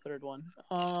died in the third one.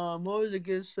 What was it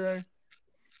gonna say?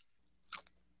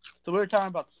 So we were talking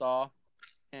about Saw,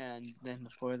 and then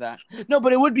before that, no,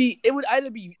 but it would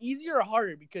either be easier or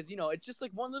harder because it's just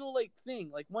like one little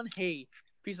thing, like one piece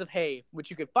of hay which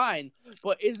you could find.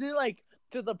 But isn't it like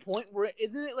to the point where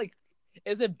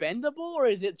is it bendable or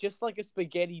is it just like a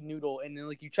spaghetti noodle and then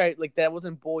like you try like that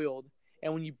wasn't boiled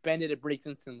and when you bend it it breaks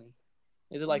instantly?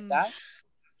 Is it like that?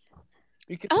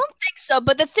 Because I don't think so,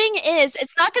 but the thing is,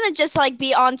 it's not gonna just like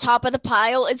be on top of the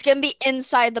pile. It's gonna be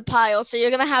inside the pile, so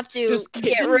you're gonna have to just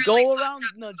get really. go around.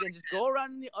 No, Jen, just go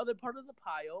around in the other part of the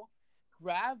pile,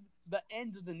 grab the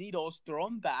ends of the needles, throw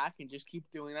them back, and just keep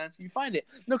doing that until you find it.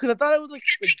 No, because I thought it was like.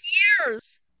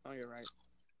 Years. Oh, you're right.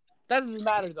 That doesn't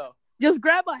matter though. Just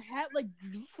grab a hat,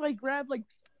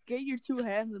 get your two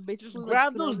hands and basically Just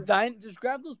grab those those.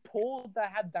 grab those poles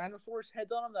that have dinosaurs'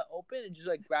 heads on them that open, and just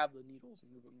like grab the needles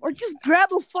and move them. Or just grab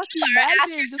a fucking magnet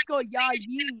and yourself just go yeah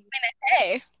yee.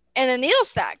 Hey, and a needle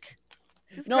stack.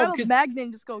 Just No, grab a 'cause- magnet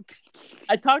and just go.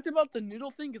 I talked about the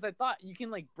noodle thing because I thought you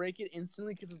can like break it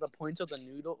instantly because of the points of the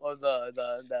noodle or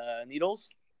the needles.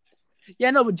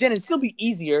 Yeah, no, but Jen, it'd still be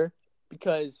easier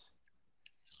because.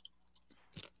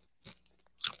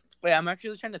 Wait, I'm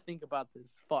actually trying to think about this.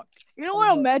 Fuck. You know what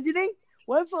I'm imagining?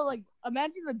 What if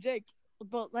imagine a dick,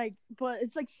 but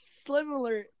it's like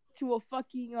similar to a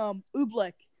fucking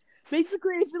oobleck.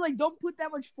 Basically, if you don't put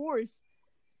that much force,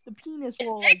 the penis Is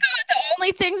will. dick the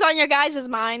only things on your guys'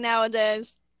 mind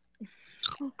nowadays?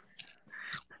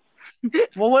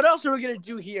 Well, what else are we gonna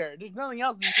do here? There's nothing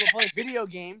else. We'll play video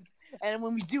games, and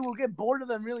when we do, we'll get bored of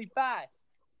them really fast.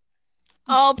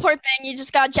 Oh, poor thing. You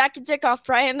just got Jack and Dick off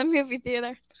right in the movie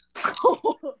theater.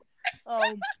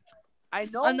 I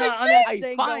know. I'm not I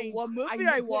saying find what movie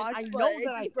I watched. I but know it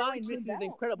that I just find brings me Mrs. down.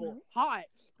 Incredible hot,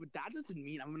 but that doesn't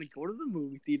mean I'm gonna go to the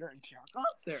movie theater and check out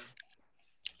there.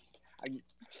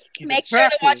 She's Make sure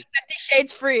to watch attractive. 50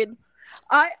 Shades Freed.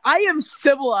 I am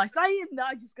civilized. I am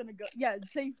not just gonna go. Yeah,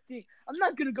 same thing. I'm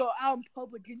not gonna go out in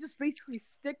public and just basically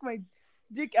stick my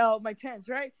dick out my pants,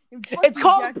 right? And It's fucking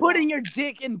called jack putting off. your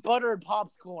dick in butter and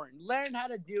popcorn. Learn how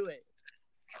to do it.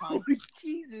 Oh,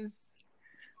 Jesus.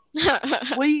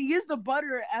 Well, you use the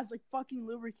butter as fucking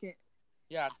lubricant.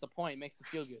 Yeah, that's the point. It makes it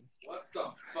feel good. What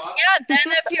the fuck? Yeah, then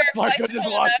if you're Marco flexible just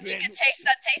enough, walked you in. can taste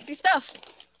that tasty stuff.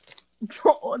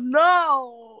 Oh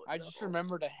no! I just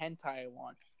remembered a hentai I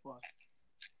watched. Fuck.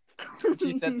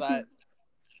 She said that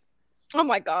Oh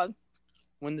my god.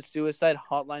 when the suicide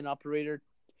hotline operator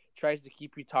tries to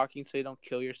keep you talking so you don't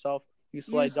kill yourself, you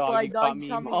slide dog, you caught me,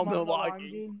 Mom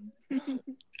Milwaukee.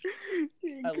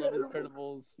 I love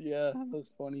Incredibles. Yeah, that was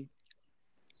funny.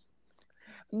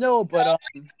 No, but I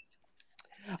The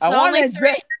want to only three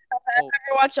address. I've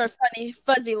ever watched are funny.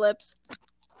 Fuzzy Lips.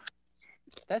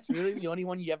 That's really the only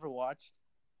one you ever watched.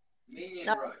 Minion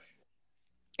No. Rush.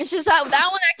 It's just that one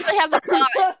actually has a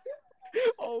plot.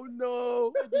 Oh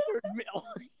no! I just heard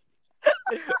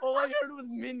all I heard was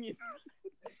Minion.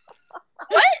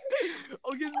 What?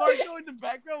 Okay, Marco, in the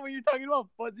background when you're talking about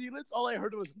Fuzzy Lips, all I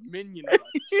heard was Minion.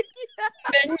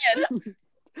 Minion.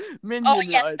 Minion. Oh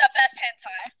yes, Rush. the best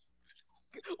hentai.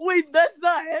 Wait, that's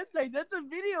not hentai. That's a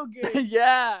video game.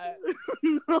 Yeah.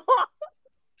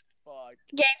 Fuck.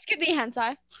 Games could be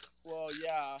hentai. Well,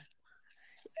 yeah.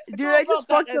 Dude, I just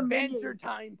fucked a Adventure minion.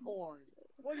 Time porn.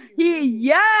 What do you mean?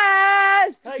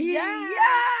 Yes! Yeah.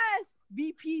 Yes!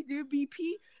 BP, dude, BP.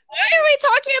 Why are we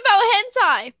talking about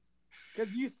hentai?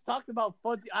 Because you talked about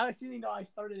Fuzzy. I actually know I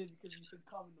started it because you said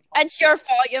come in the popcorn. It's your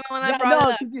fault. You're the one that brought no,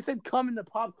 it up. because you said come in the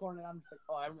popcorn, and I'm just like,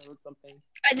 oh, I remember something.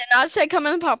 I did not say come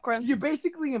in the popcorn. You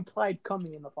basically implied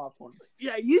coming in the popcorn.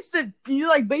 Yeah, you said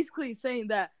basically saying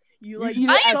that you eat it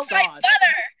I as even put sauce.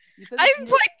 butter. You said I you even eat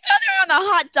put butter on a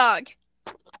hot dog. it-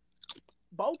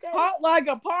 Okay. hot like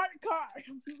a pot car. I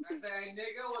say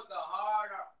nigga with the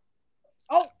hard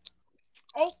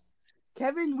R.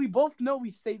 Kevin, we both know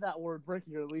we say that word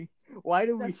regularly. Why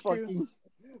do we That's true. fucking?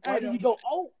 I Why do know. we go?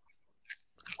 Oh.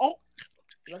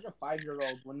 You're like a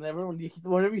 5-year-old.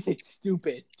 Whenever you say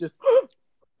stupid, just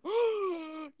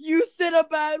You said a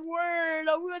bad word.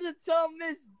 I'm gonna tell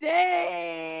Miss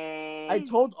Day. I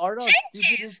told Arda stupid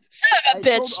Jeez, is. son I of a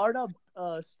told bitch.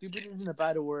 Arda stupid isn't a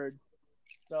bad word,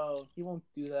 so he won't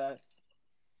do that.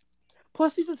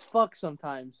 Plus, he says fuck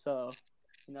sometimes, so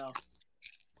you know.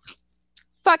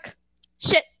 Fuck.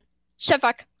 Shit. Shit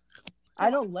fuck. I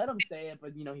don't let him say it,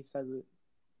 but he says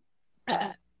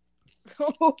it.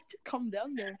 Calm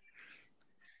down there.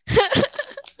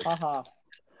 Haha.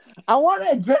 I want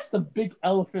to address the big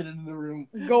elephant in the room.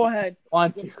 Go ahead.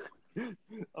 Want to?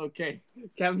 Okay,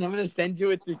 Kevin, I'm gonna send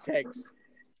you it through text.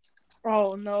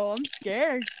 Oh no, I'm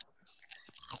scared.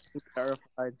 I'm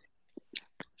terrified.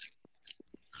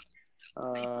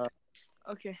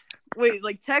 Okay. Wait,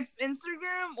 like text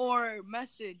Instagram or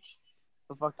message?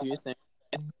 The fuck do you think?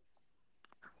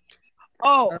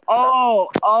 Oh.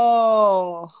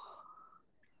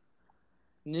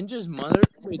 Ninja's mother.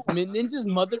 Wait, Ninja's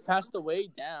mother passed away.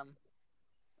 Damn.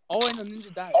 Oh, I know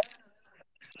Ninja died.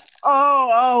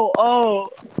 Oh.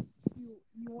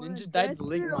 Ninja died Or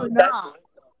malignant. not?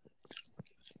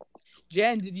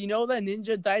 Jen, did you know that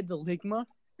Ninja died to Ligma?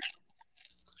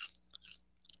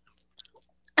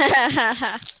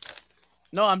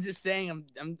 No, I'm just saying.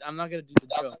 I'm not gonna do the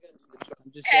joke.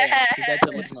 I'm just saying. He died to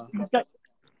Ligma.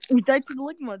 He died to the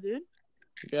Ligma, dude.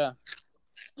 Yeah.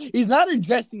 He's not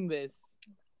addressing this.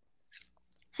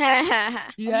 He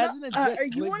hasn't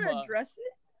addressed You Ligma. want to address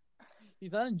it?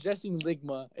 He's not addressing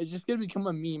Ligma. It's just gonna become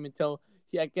a meme until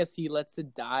I guess he lets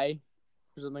it die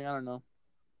or something. I don't know.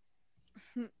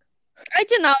 I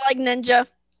do not like Ninja.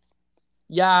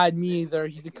 Yeah, me either.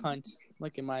 He's a cunt.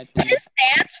 Like in my opinion. His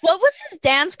dance. What was his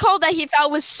dance called that he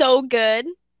thought was so good?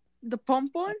 The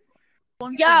pump one?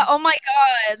 Yeah. Oh my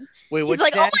god. Wait, He's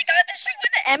like, oh my god, this should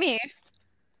win the Emmy.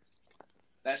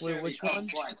 That Wait, should which become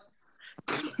one?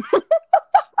 twice.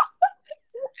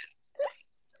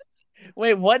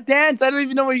 Wait, what dance? I don't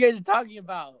even know what you guys are talking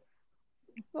about.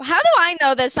 How do I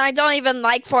know this? I don't even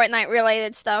like Fortnite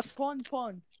related stuff. Pun.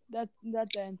 That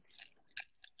dance.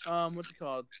 What's it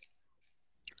called?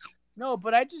 No,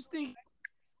 but I just think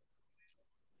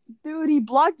Dude, he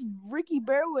blocked Ricky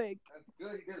Berwick. That's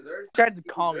good. He deserves she tried to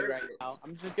call me deserves right it. now.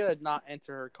 I'm just gonna not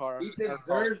enter her car. He her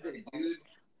call. deserves it, dude.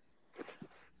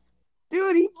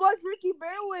 Dude, he blocked Ricky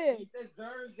Berwick. He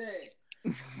deserves it.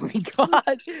 Oh my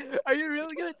god. Are you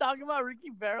really gonna talk about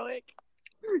Ricky Berwick?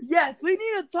 Yes, we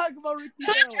need to talk about Ricky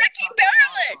Who's Berwick. Ricky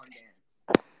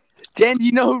Berwick? Jen, do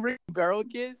you know who Ricky Berwick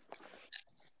is?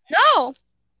 No.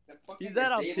 He's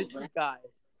that autistic guy.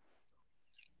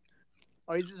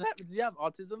 Oh, does he have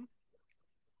autism?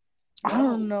 I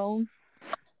don't know.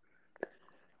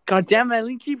 God damn it,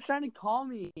 Eileen keeps trying to call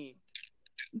me.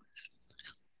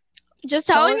 Just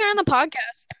telling her on the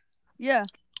podcast. Yeah.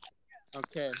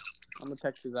 Okay, I'm gonna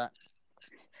text you that.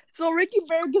 So Ricky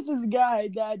Berwick is this guy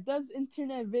that does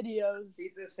internet videos,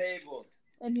 He's disabled.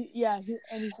 and he's Oh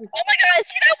my god, is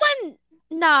he that one?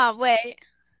 Nah, wait.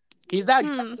 He's that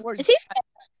Is he?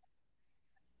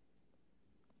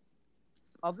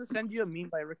 I'll just send you a meme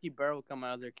by Ricky Berwick on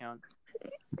my other account.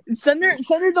 send her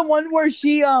the one where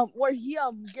he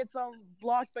gets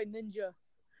blocked by Ninja.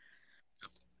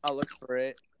 I'll look for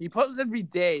it. He posts every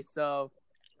day, so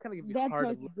it's kind of gonna be That's hard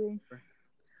how to you look do. for.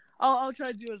 I'll try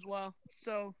to do as well.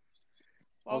 So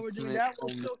while we're doing that, we'll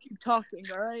still keep talking.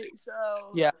 All right. So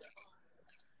Yeah.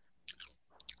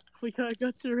 we gotta go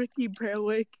to Ricky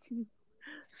Berwick.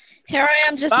 Here I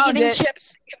am just Found eating it.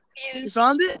 chips, You confused.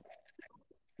 found it?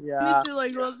 Yeah. We need to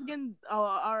let's get in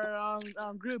our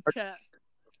group chat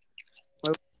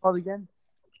Called again?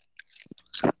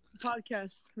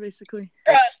 podcast basically.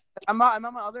 Bruh. I'm on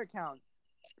my other account.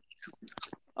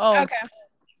 Oh, Okay.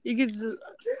 you can just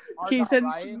Oh, can you it's send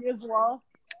not it to Riot? me as well?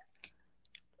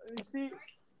 Let me see.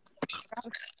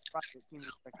 Right, give me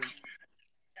a second.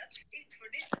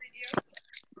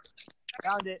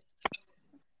 Found it.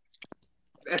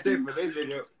 That's it for this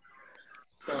video.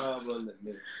 Come on, let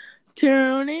me.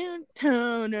 Tune in.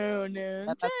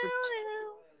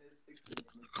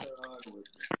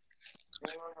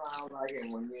 I like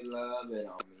it when you love it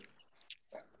on me.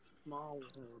 Small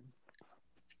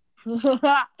world.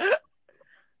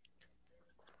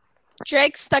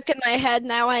 Drake's stuck in my head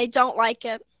now. I don't like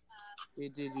it.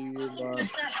 Did you love?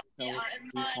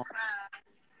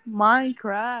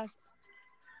 Minecraft.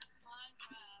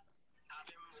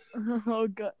 Oh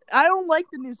god, I don't like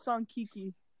the new song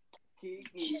Kiki.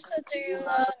 She said, "Do you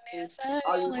love me?" I said,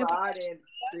 Are "Only you riding?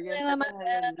 Lay my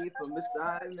head Me from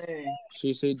beside me.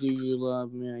 She said, "Do you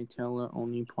love me?" I tell her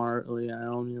only partly. I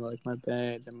only like my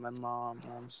bed and my mom.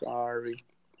 I'm sorry.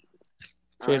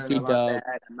 50 dub.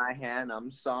 In my hand, I'm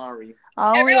sorry. I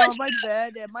only Everyone's- on my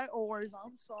bed and my oars.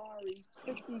 I'm sorry.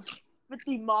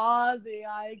 50 Mozzie,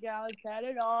 I got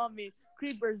tatted on me.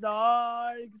 Creepers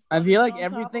are. I feel like on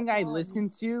top everything of I me. listen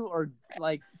to or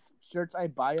like shirts I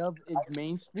buy of is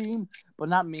mainstream, but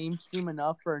not mainstream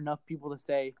enough for enough people to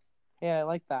say, "Hey, I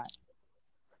like that."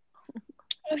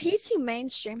 Oh, he's too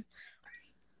mainstream."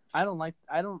 I like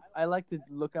to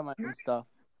look at my own stuff.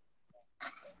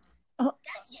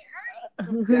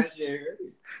 That shit hurt.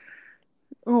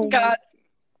 Oh God.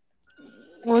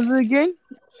 Was it again?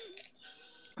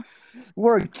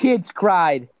 Where kids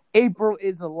cried, April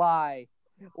is a lie.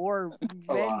 Or A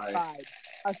men lie. cried,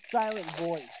 a silent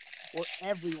voice. Or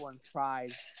everyone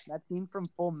cried. That scene from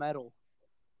Full Metal.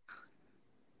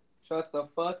 Shut the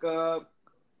fuck up.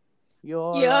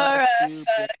 You're You're a a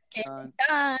stupid cunt.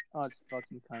 God. Oh, it's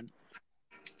fucking cunt.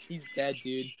 He's dead,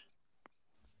 dude.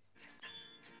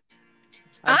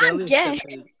 I'm barely gay.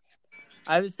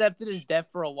 I've accepted his death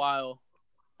for a while.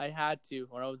 I had to,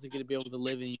 or I wasn't going to be able to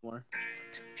live anymore.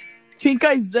 Pink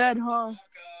Eye's dead, huh?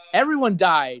 Everyone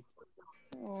died.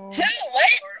 Oh. Who? What?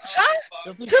 Huh?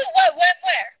 Don't Who? think- What? When?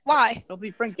 Where? Why?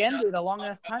 Filthy Frank ended a long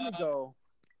ass time ago,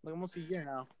 like almost a year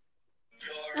now.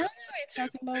 I don't know what you're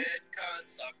talking about.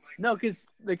 No, because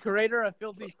the creator of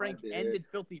Filthy Frank ended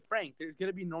Filthy Frank. There's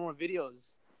gonna be no more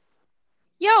videos.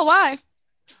 Yo, why?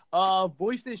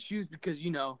 Voice issues because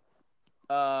he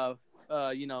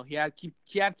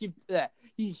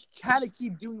had to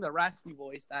keep doing the raspy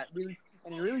voice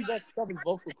and it really does stuff his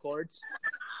vocal cords.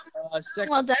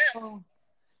 Well, damn.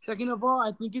 Second of all,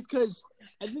 I think it's because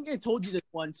I think I told you this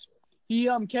once. He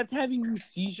kept having these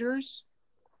seizures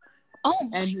Oh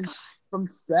my god. from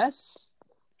stress,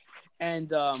 and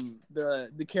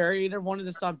the creator wanted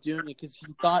to stop doing it because he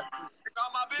thought.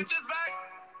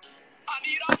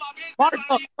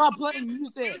 Marco, stop playing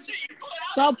music.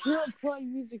 Stop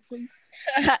playing music, please.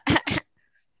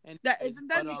 And Isn't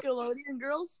that Nickelodeon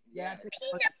Girls? Yeah.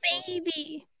 Peanut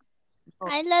baby.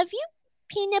 I love you,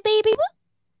 Peanut baby.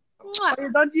 Mwah.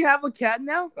 Wait, don't you have a cat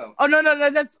now? Oh no,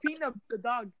 that's Peanut the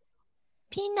dog.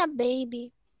 Peanut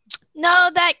baby. No,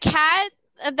 that cat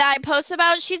that I post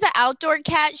about, she's an outdoor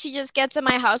cat. She just gets in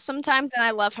my house sometimes, and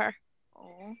I love her.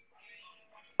 Oh.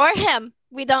 Or him.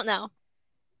 We don't know.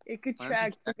 It could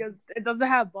track because it doesn't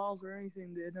have balls or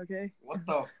anything, dude. Okay. What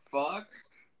the fuck?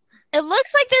 It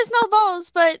looks like there's no balls,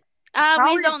 but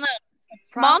Probably- we don't know.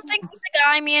 Mom thinks it's a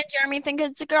guy. Me and Jeremy think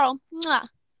it's a girl. Mwah.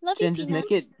 Love Jen, you, just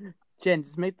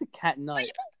Peanut. make the cat nut.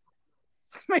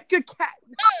 Let's make a cat.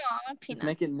 Aw, Just Peanut.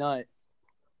 make it nut.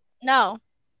 No.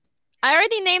 I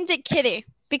already named it Kitty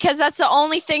because that's the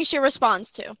only thing she responds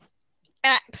to.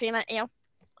 Peanut, ew.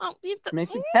 Oh, you have to... Make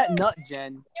the cat nut,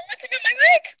 Jen. You're messing up my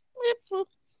leg.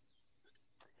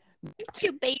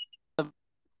 Cute baby.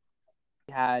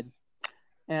 He had,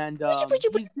 and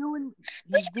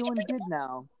he's doing good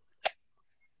now.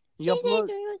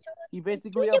 He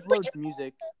basically uploads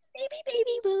music.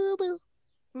 Baby boo boo.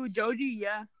 Who, Joji?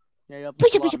 Yeah. Yeah, he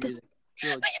uploads a lot of music.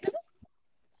 Really.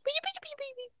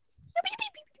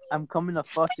 I'm coming to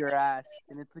fuck your ass,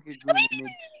 and it's like a good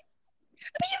image.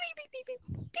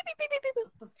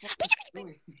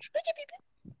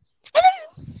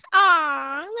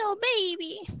 Aw, little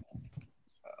baby.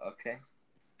 Okay.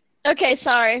 Okay,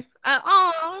 sorry.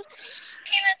 Aw.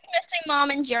 Peanut's missing Mom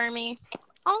and Jeremy.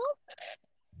 Aw.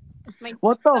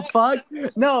 What the fuck?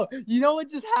 No, you know what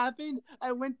just happened?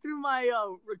 I went through my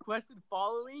requested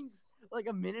followings like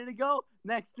a minute ago.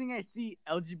 Next thing I see,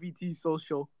 LGBT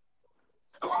social.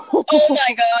 Oh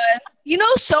my god. You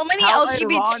know so many How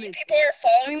LGBT ironic. people are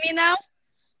following me now?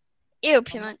 Ew,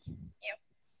 Peanut.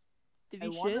 Did I he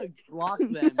want to shit? block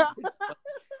them.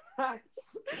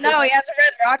 No, he has a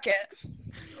red rocket.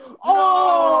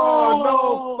 Oh,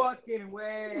 no fucking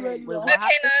way. Red Wait, rocket. what Okay,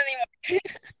 happened? not anymore.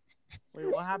 Wait,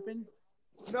 what happened?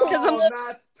 No, 'Cause I'm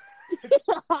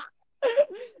not.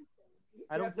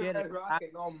 I don't get it.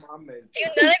 Rocket, no, mames. Do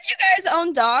none of you guys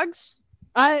own dogs?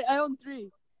 I own 3.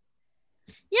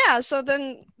 Yeah, so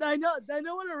then I know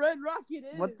what a red rocket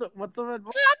is. What's the red?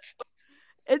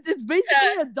 It's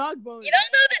basically a dog bone. you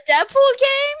don't know the Deadpool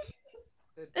game?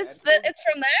 It's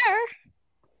from there.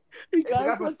 We got it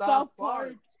got from from South South Park.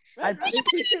 Park. I- Red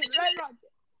rocket. Red rocket.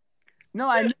 No,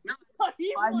 I know.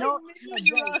 He I know. like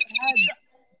Mickey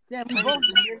Yeah,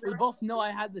 we both know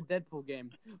I had the Deadpool game,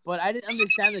 but I didn't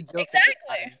understand the joke.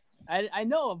 Exactly. I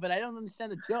know, but I don't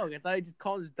understand the joke. I thought he just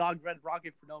called his dog Red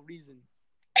Rocket for no reason.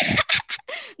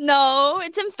 No,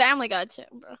 it's in Family Guy too,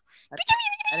 bro. I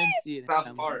didn't see it.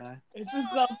 South Park. It's in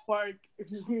South Park.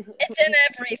 It's in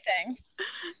everything.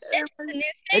 It's the new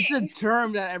thing. It's a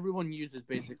term that everyone uses,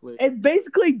 basically. It's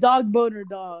basically dog boner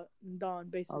Dawn,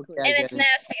 basically. Okay. And I it's get it.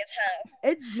 nasty as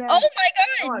hell. It's Oh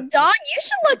my god, Dawn, you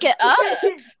should look it up.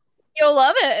 You'll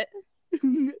love it.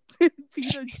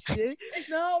 Peanut shit.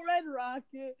 No, Red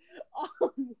Rocket.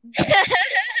 Oh,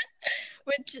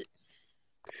 Which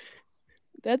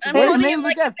that's I'm Hey, I holding may it look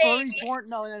like at a furry baby. porn.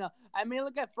 No. I may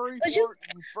look at furry Would you-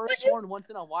 porn once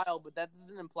in a while, but that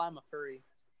doesn't imply I'm a furry.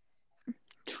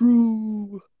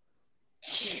 true.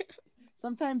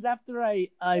 Sometimes after I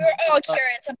We're all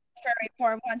curious about furry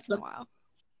porn once in a while.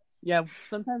 yeah,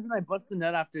 sometimes when I bust a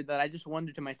nut after that, I just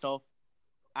wonder to myself,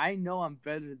 I know I'm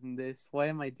better than this. Why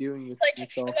am I doing this It's to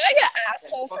like, am myself? I an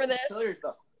asshole for Kill this?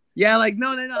 yourself. Yeah, like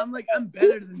no. I'm like I'm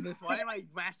better than this. Why am I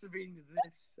masturbating to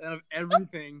this out of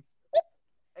everything?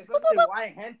 Especially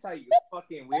why hentai, you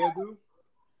fucking weirdo.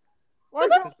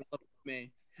 What's Because I love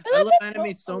me. I love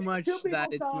anime so much Two people that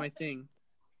it's saw- my thing.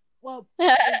 Well,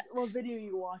 what video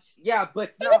you watched? Yeah, but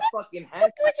it's not fucking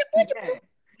hentai. Yeah.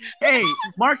 Hey,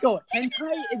 Marco,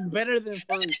 hentai is better than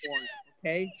furry porn.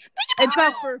 Okay. It's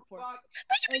not furry porn. Fuck.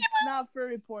 It's not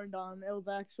furry porn, Dawn. It was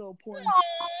actual porn. Aw,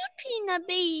 Peanut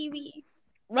baby.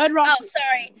 Red Oh, Rocket.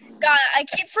 sorry. God, I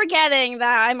keep forgetting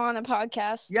that I'm on a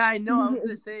podcast. Yeah, I know. I was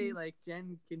gonna say, like,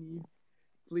 Jen, can you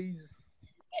please,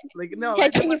 like, no, Yeah, I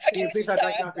can you don't- fucking please stop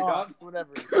backing off your dog?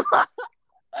 Whatever. It's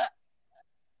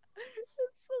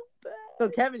so bad. So,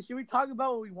 Kevin, should we talk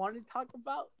about what we wanted to talk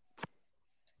about?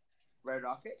 Red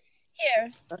Rocket.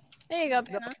 Here. There you go,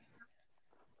 Peanut.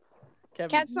 Kevin,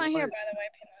 Cat's not you here, are- by the way,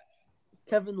 Peanut.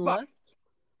 Kevin left.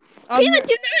 Peanut,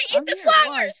 do not eat I'm the here. Why?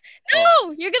 flowers.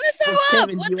 No, you're gonna throw Oh, up.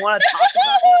 Kevin, What do you the- want to talk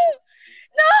about it?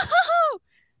 No!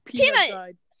 Peanut.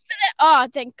 died. Spit it. Oh,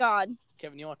 thank God.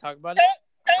 Kevin, you want to talk about it?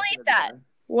 Don't eat that.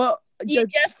 Well, You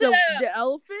just the, the- the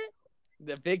elephant.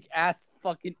 The big ass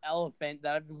fucking elephant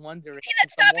that I've been wondering. Peanut,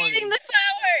 since the stop morning. eating the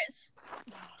flowers.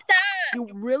 Stop. You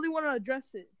really want to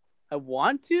address it? I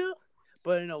want to,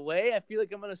 but in a way, I feel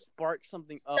like I'm gonna spark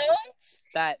something up Don't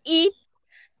that. eat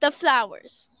the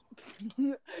flowers.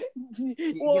 He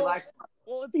well, likes.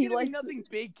 Well, it's He gonna be likes nothing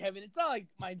big, Kevin. It's not like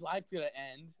my life's gonna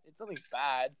end. It's something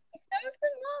bad. That was the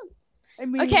mom. I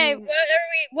mean, Okay, what are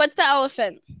we? What's the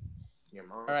elephant? Your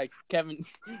mom. All right, Kevin.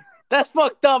 That's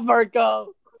fucked up,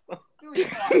 Marco.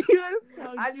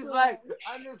 I just like.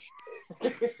 I'm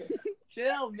just.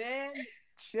 Chill, man.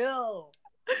 Chill.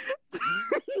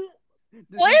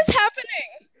 What is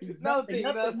happening?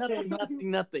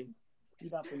 Nothing.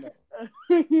 Nothing.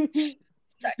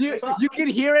 Sexist. You can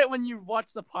hear it when you watch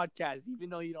the podcast, even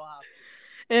though you don't have.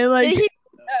 And like, Did he?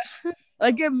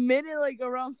 like a minute, like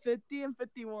around 50 and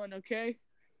 51. Okay.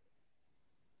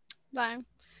 Bye.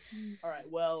 All right.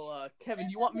 Well, Kevin,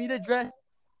 you want me to address?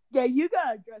 Yeah, you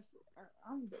gotta address it.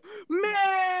 I'm just...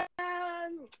 Man.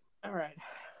 All right.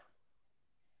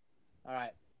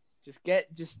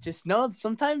 Just know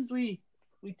sometimes we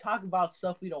talk about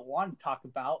stuff we don't want to talk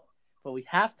about, but we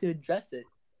have to address it.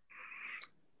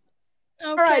 Okay.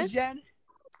 All right, Jen.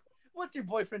 What's your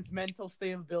boyfriend's mental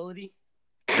stability?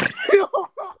 What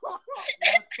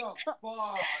the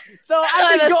fuck? So I've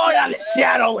been that's going on right. a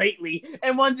shadow lately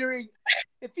and wondering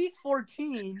if he's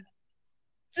 14.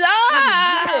 Stop!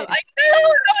 I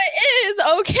know it is.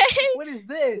 Okay. What is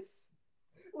this?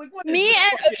 Like, what is Me this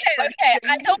and fucking okay.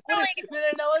 I thing? don't What really.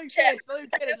 is- No, let me Chip.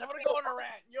 finish. I'm gonna go on a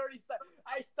rant. You already started.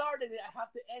 I started it. I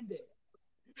have to end it.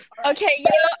 All right, Okay, you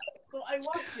know. So I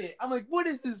watched it. I'm like, what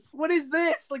is this? What is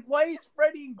this? Like, why is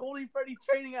Freddy and Goldie Freddy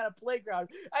training at a playground?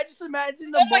 I just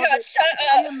imagine the Oh my mother. God! Shut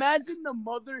I up. imagine the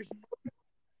mother's.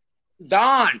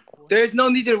 Don, there's no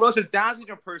need to roast a Down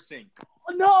syndrome person.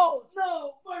 No.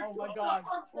 Oh my God.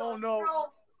 Oh no.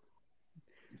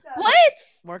 What?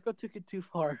 Marco took it too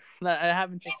far. No, I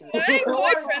haven't taken He's it. my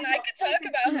boyfriend. I could talk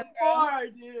about him, bro. Far,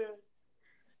 dude.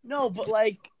 No, but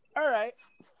like, all right.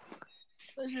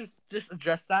 Let's just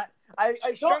address that. I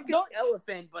shrunk the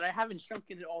elephant, but I haven't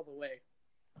shrunken it all the way.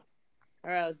 All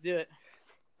right, let's do it.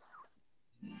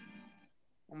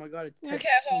 Oh my God! Okay,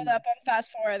 hold up. I'm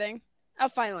fast forwarding. Oh,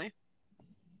 finally.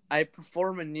 I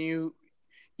perform a new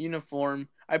uniform.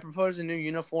 I propose a new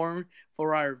uniform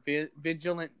for our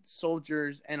vigilant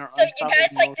soldiers and our. So you unstoppable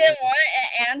guys like military. didn't want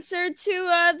an answer to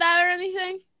that or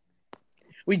anything?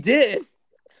 We did.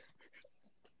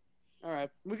 All right,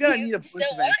 we gotta Do need you a still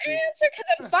bunch of want an answers. answer? Because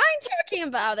I'm fine talking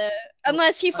about it.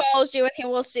 Unless he follows you and he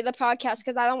will see the podcast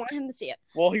because I don't want him to see it.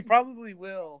 Well, he probably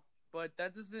will, but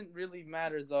that doesn't really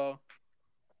matter though.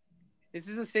 This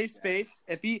is a safe space.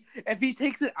 If he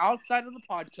takes it outside of the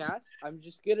podcast, I'm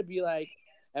just gonna be like,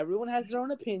 everyone has their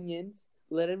own opinions.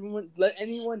 Let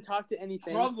anyone talk to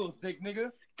anything. Rumble, big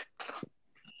nigga.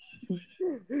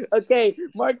 Okay,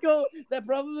 Marco, that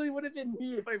probably would have been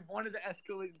me if I wanted to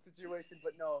escalate the situation,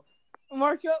 but no.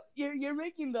 Marco, you're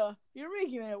making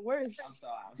it worse. I'm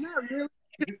sorry. Not really.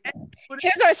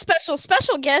 Here's our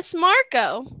special guest,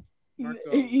 Marco.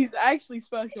 Marco. He's actually He's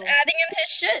special. adding in his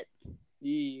shit.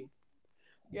 Yeah.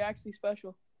 You're actually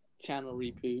special. Channel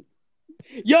reboot.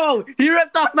 Yo, he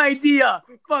ripped off my idea.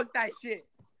 Fuck that shit.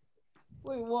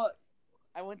 Wait, what?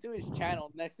 I went to his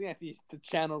channel. Next thing I see is the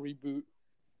channel reboot.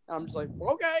 I'm just like,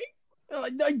 okay.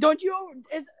 Don't you?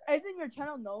 Isn't your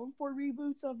channel known for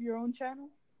reboots of your own channel?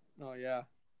 Oh yeah.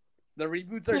 The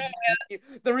reboots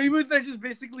are just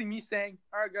basically me saying,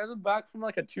 all right, guys, I'm back from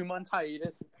like a 2-month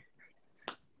hiatus.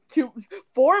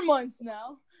 4 months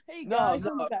now. Hey guys,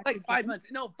 No, I'm back like again. 5 months.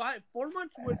 No, 4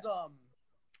 months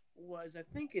was I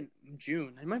think in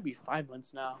June. It might be 5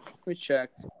 months now. Let me check.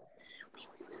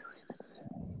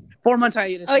 4 months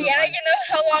hiatus. Oh yeah, you know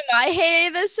how long my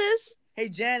hiatus is? Hey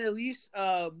Jan, at least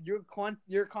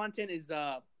your content is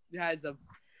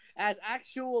has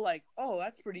actual like, oh,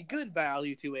 that's pretty good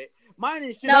value to it. Mine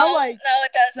is just No, like- no,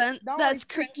 it doesn't. Not That's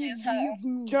like cringy as hell.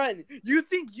 reboot. Trent, you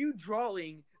think you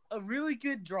drawing a really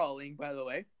good drawing, by the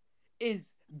way,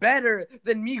 is better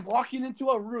than me walking into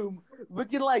a room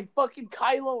looking like fucking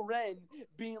Kylo Ren,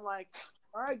 being like,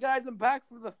 "All right, guys, I'm back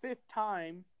for the 5th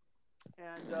time,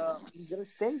 and I'm gonna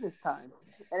stay this time."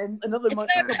 And another It's month.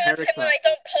 not content when I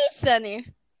don't post any.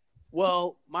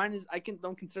 Well, mine is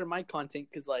don't consider my content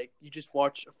because like you just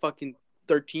watch a fucking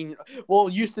 13. Well,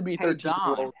 it used to be 13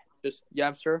 Don. year old. Just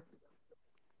sir.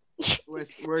 Where's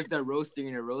the roast you're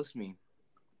gonna roast me?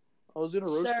 I was gonna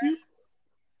roast Sir. you.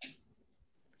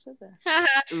 Said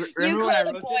that. You Remember when I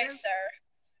called a roasted boy, him? sir.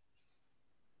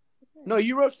 No,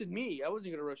 you roasted me. I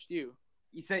wasn't gonna roast you.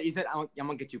 You said I'm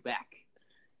gonna get you back.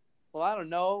 Well, I don't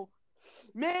know.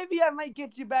 Maybe I might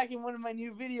get you back in one of my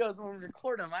new videos when we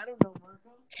record them. I don't know,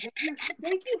 Marco.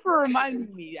 Thank you for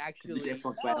reminding me. Actually, You get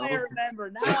fucked now by I all.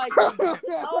 remember. Now I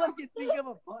can think of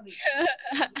a funny.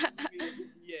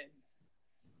 Yeah.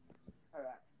 All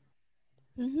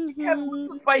right. Kevin, what's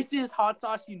the spiciest hot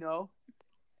sauce you know?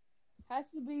 Has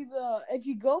to be if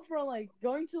you go for like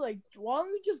going to like, why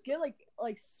don't we just get like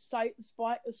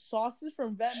sauces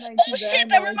from Vet 19? Oh, shit,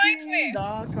 that reminds me.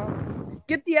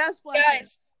 Get the ass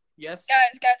blast. Yes.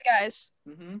 Guys.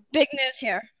 Mm-hmm. Big news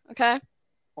here, okay?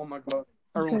 Oh my god.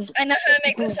 Okay. I know how to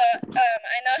make this. I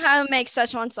know how to make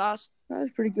Szechuan sauce. That was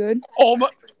pretty good. Oh my.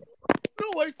 No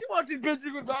way. She watching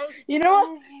Benji Gonzalez. You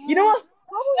know what?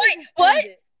 Wait, what?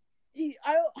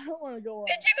 I don't want to go on.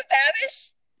 Benji with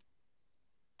Babish?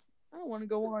 I don't want to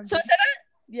go on. Someone said that?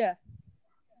 Yeah.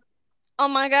 Oh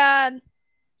my god.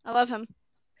 I love him.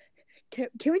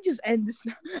 Can we just end this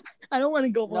now? I don't want to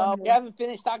go No, on. we more. haven't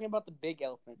finished talking about the big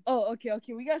elephant. Oh, okay.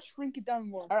 We gotta shrink it down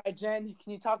more. All right, Jen,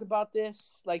 can you talk about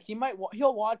this? Like,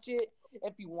 he'll watch it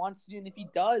if he wants to, and if he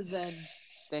does, then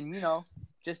you know,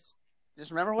 just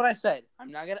remember what I said.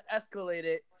 I'm not gonna escalate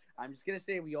it. I'm just gonna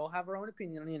say we all have our own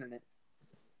opinion on the internet.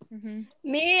 Mm-hmm.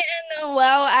 Me and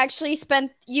Noel actually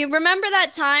spent. You remember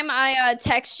that time I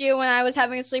texted you when I was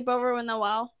having a sleepover with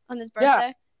Noel on his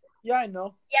birthday? Yeah, I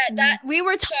know. Yeah, that we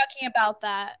were talking about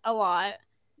that a lot.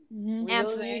 Mm-hmm.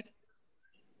 Anthony.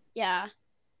 Yeah. It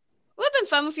would have been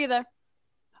fun with you there.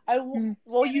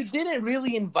 Well, you didn't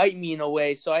really invite me in a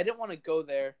way, so I didn't want to go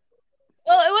there.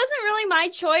 Well, it wasn't really my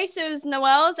choice. It was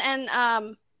Noel's, and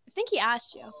I think he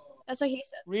asked you. That's what he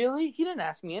said. Really? He didn't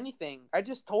ask me anything. I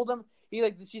just told him. He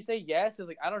did she say yes? I was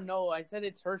like, I don't know. I said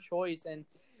it's her choice, and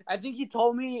I think he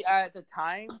told me at the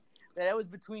time that it was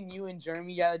between you and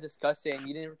Jeremy. You had to discuss it, and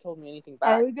you never told me anything back.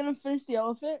 Are we gonna finish the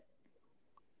elephant?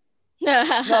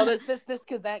 No, this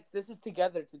connects. This is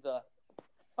together to the.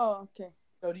 Oh, okay.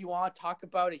 So do you want to talk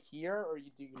about it here, or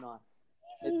do you not?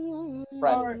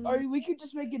 Or we could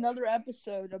just make another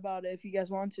episode about it if you guys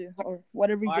want to, or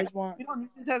whatever you guys want. We don't need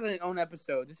this as an own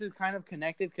episode. This is kind of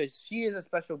connected because she is a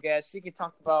special guest. She can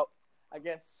talk about, I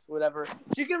guess, whatever.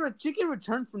 She can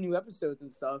return for new episodes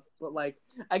and stuff. But like,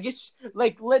 I guess,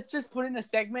 like, let's just put in a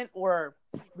segment where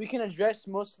we can address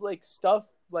most like stuff,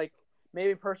 like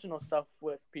maybe personal stuff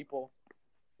with people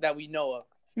that we know of.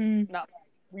 Not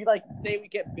we like say we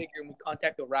get bigger and we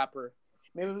contact a rapper.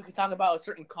 Maybe we could talk about a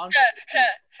certain concept.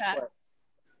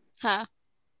 Huh.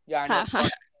 Yeah, I know.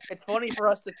 It's funny for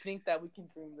us to think that we can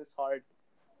dream this hard.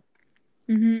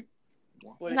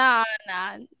 Mm-hmm. Nah.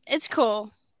 It's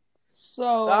cool.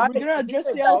 So, Guys, we're gonna address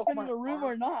the elephant in the room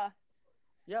or not?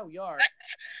 Yeah, we are.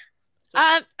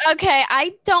 Okay,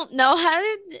 I don't know how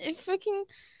to freaking.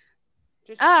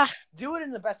 Just do it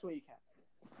in the best way you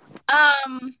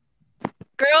can.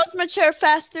 Girls mature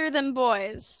faster than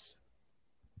boys.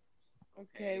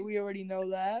 Okay, we already know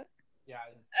that. Yeah.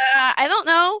 I don't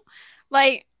know.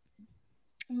 Like,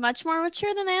 much more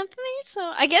mature than Anthony, so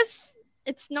I guess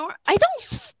it's I don't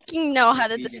fucking know how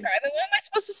to describe it. What am I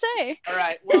supposed to say? All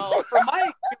right. Well, from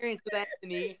my experience with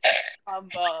Anthony,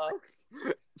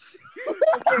 okay.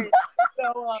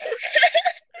 So,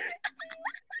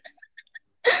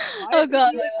 Oh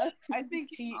god. I think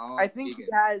he vegan.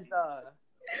 has. All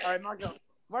right, Marco.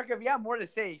 Marco, if you have more to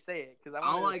say, say it. Because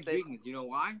I don't like vegans. You know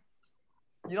why?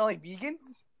 You don't like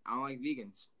vegans? I don't like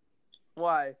vegans.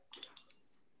 Why?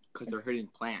 Because they're hurting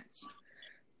plants.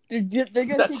 They're gonna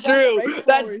That's take down true. the rainforest,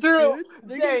 That's dude. true.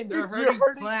 They're They're hurting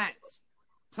plants.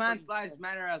 Plants' lives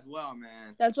matter as well,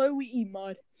 man. That's why we eat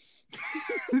mud.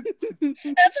 That's why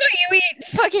you eat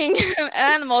fucking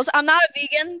animals. I'm not a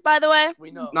vegan, by the way.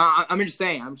 We know. No, I'm just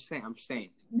saying.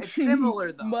 It's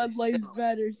similar though. Mud It's lives similar.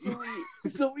 better,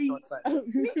 so we. Go outside.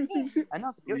 I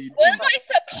know. What am I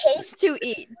supposed to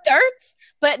eat? Dirt?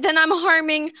 But then I'm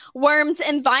harming worms'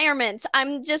 environment.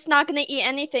 I'm just not gonna eat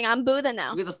anything. I'm Buddha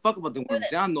now. Who gives a fuck about the worms?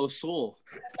 They have no soul.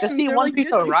 Just eat They're one like piece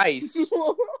of good. rice.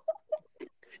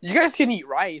 You guys can eat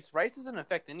rice. Rice doesn't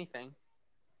affect anything.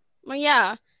 Well,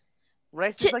 yeah.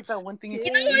 Rice is like that one thing.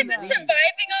 You know what I've been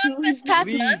surviving on this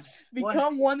past month?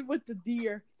 Become one with the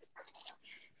deer.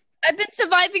 I've been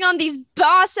surviving on these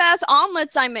boss-ass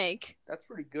omelets I make. That's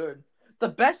pretty good. The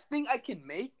best thing I can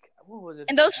make, what was it?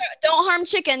 And those don't harm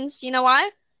chickens. You know why?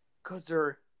 Because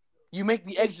you make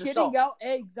the eggs yourself. Shitting out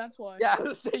eggs, that's why. Yeah, I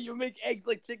was say you make eggs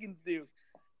like chickens do.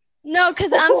 No,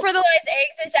 because unfertilized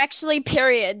eggs is actually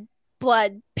periods.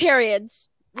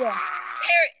 Yeah.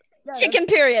 Yeah, Chicken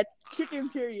period. Chicken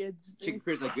periods. Chicken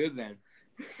periods are good then.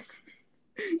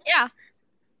 Yeah.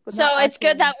 But So not it's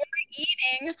good actual that we're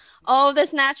eating all of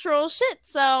this natural shit,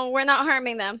 so we're not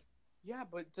harming them. Yeah,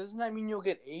 but doesn't that mean you'll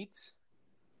get AIDS?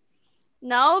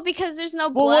 No, because there's no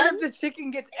Well, blood. what if the chicken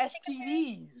gets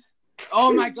STDs?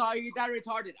 Oh my god, you that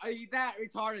retarded. Are you that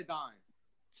retarded, Don?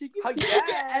 Chicken How- period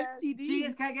yeah. STD.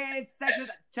 Chickens can't get sexually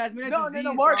transmitted No, disease,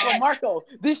 Marco, bro. Marco.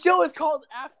 This show is called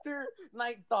After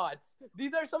Night Thoughts.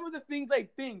 These are some of the things I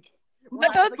think. I thought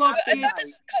Like, I after thought night. this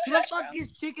was Who called the fuck Astro.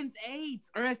 gives chickens AIDS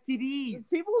or STDs?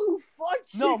 People who fuck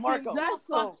chickens. No, Marco. That's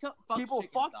Also, fuck people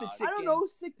chickens, fuck the dog. chickens. I don't know,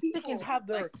 sick people. Chickens have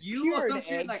their Like you or cured some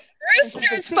shit eggs. like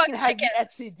Roosters The fuck chicken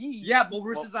has the chickens. STDs. yeah, but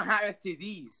roosters don't have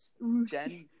STDs.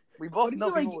 Then we What both if know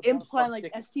you like people who don't implant fuck like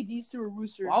chickens. STDs through a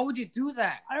rooster? Why would you do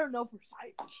that? I don't know for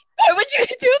science. Why would you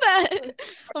do that?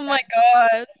 Oh my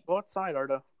god. Go outside,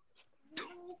 Arda.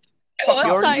 Go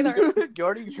outside.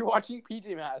 You're watching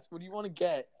PJ Masks. What do you want to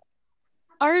get?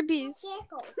 Arby's.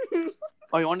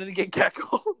 Oh, you wanted to get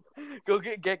Gecko? Go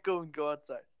get Gecko and go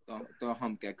outside. The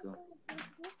hump gecko.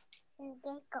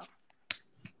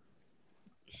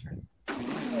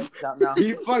 No.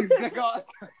 He fucks gecko.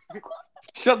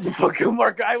 Shut the fuck up,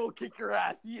 Mark. I will kick your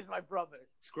ass. He is my brother.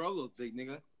 Scroll little big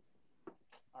nigga.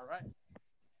 All right.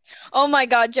 Oh my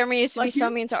god, Jeremy used to be Like so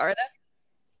you? mean to Arda.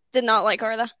 Did not like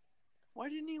Arda. Why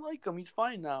didn't he like him? He's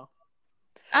fine now.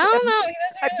 I don't know. He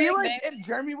I doesn't feel really like like me. if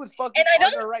Jeremy would fuck And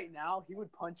with I Arda right now, he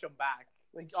would punch him back.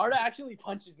 Like, Arda actually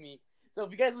punches me. So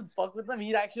if you guys would fuck with him,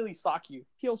 he'd actually sock you.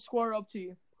 He'll square up to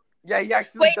you. Yeah, he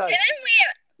actually Wait, does.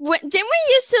 didn't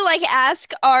we used to like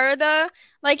ask Arda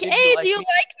like, Did you hey, like do you me?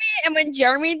 like me? And when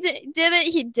Jeremy did it,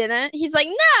 he didn't. He's like,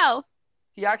 no.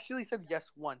 He actually said yes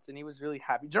once, and he was really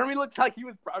happy. Jeremy looked like he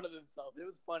was proud of himself. It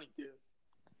was funny, too.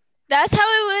 That's how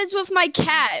it was with my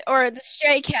cat or the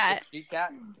stray cat. The street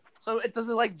cat. So it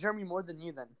doesn't like Jeremy more than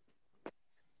you, then?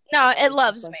 No, it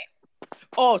loves me.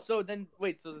 Oh, so then,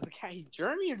 wait, so does the cat hate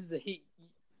Jeremy, or does it hate...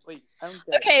 Wait, I don't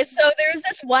get it. Okay, so there's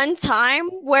this one time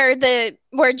where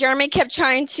Jeremy kept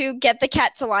trying to get the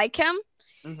cat to like him,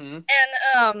 Mm-hmm.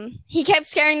 and he kept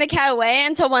scaring the cat away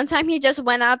until one time he just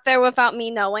went out there without me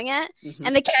knowing it, Mm-hmm.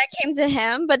 and the cat came to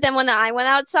him. But then when I went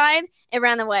outside, it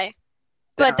ran away.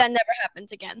 But that never happened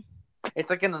again.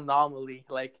 It's like an anomaly.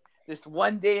 Like, this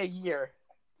one day a year,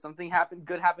 something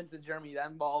good happens to Jeremy that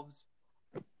involves...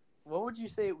 What would you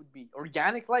say it would be?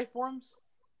 Organic life forms?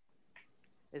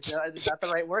 Is that the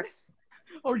right word?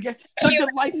 Or get took the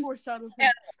life force out of him.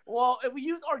 Yeah. Well, if we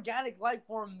use organic life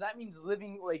form, that means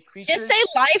living like creatures. Just say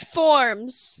life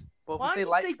forms. But if Why we say don't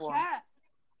life you say form, cat?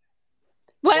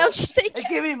 Why Well, don't you say it cat?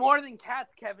 can be more than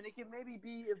cats, Kevin. It can maybe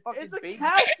be a fucking It's a baby.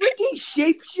 cat freaking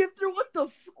shapeshifter. What the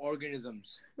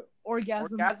Organisms.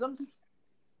 orgasm? Orgasms.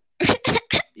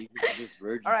 Equals this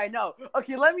virgin. All right, no.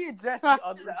 Okay, let me address the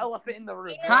elephant in the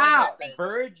room. How?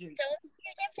 Virgin.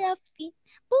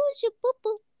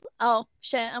 Oh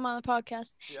shit! I'm on the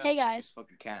podcast. Yeah. Hey guys.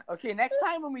 Fucking cat. Okay, next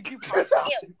time when we do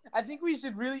podcast, I think we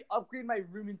should really upgrade my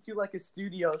room into like a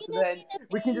studio, so then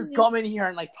we can just come in here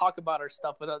and like talk about our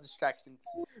stuff without distractions.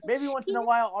 Maybe once in a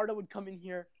while, Arda would come in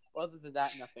here. Other than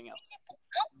that, nothing else.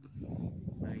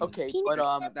 Okay,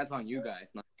 but That's on you guys,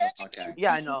 not just our cat.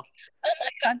 yeah, I know. Oh my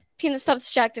god. Peanut, stop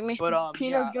distracting me. But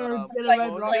Peanut's yeah, gonna get a like-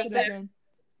 red what was I rocket gonna say? again.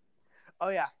 Oh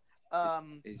yeah.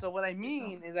 So what I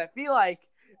mean is, I feel like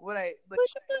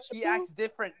he acts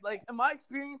different. Like in my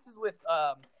experiences with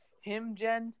him,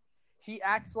 Jen, he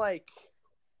acts like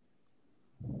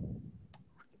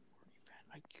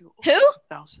Who?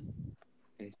 1,000.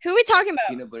 Who are we talking about?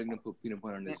 Peanut butter gonna put peanut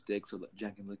butter on his dick so that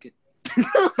Jack can lick it.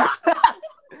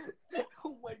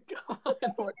 Oh my god,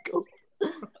 Marco.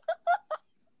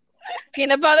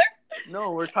 Peanut butter?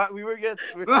 No, we're talking about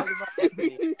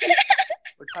Anthony.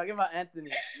 We're talking about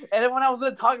Anthony. And then when I was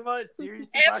gonna talk about it seriously,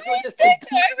 Marco Anthony's just dick? said,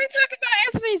 Why are we talking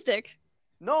about Anthony's dick?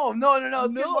 No. It's good,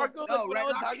 No, Marco, no, when I right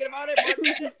was now. talking about it, Marco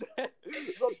just said, rub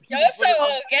You're peanut so butter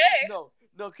on- gay. No,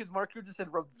 because Marco just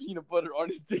said rub peanut butter on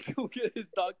his dick and get his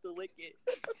dog to lick it.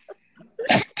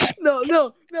 No.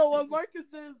 What Marcus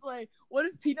said is like, what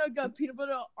if Peanut got peanut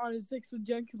butter on his dick so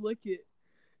Jen could lick it?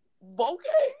 Okay. What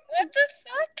the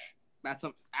fuck? That's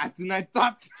some after night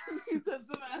thoughts. That's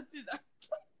some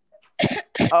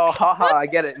acid. Oh, haha, I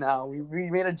get it now. We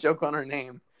made a joke on her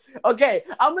name. Okay,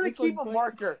 I'm gonna It's keep like- a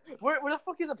marker. Where the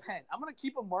fuck is a pen? I'm gonna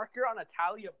keep a marker on a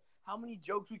tally of how many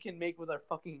jokes we can make with our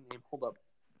fucking name. Hold up.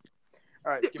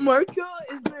 All right, give me. Marco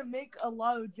is gonna make a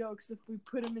lot of jokes if we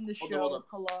put him in the Hold show. on.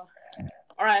 Hello.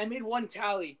 All right, I made one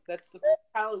tally. That's the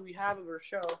tally we have of our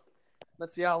show.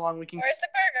 Let's see how long we can. Where's the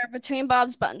burger between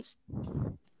Bob's buns?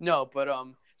 No, but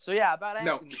So yeah, about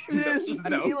No. Anthony. I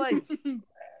No. feel like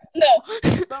No.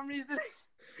 for some reason,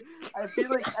 I feel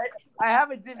like I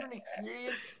have a different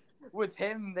experience with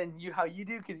him than how you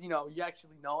do, because you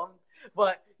actually know him.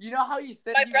 But you know how you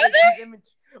said My you brother? made his image.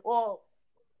 Well,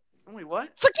 wait,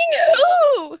 what? Fucking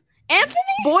who? Anthony?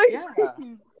 Boy. Yeah.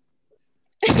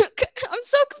 I'm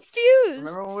so confused.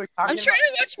 Remember when we were I'm talking trying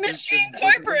to watch Mystery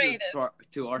Incorporated.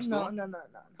 To our school? No.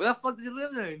 Where the fuck does he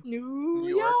live in? New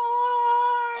York. York.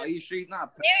 Are you sure he's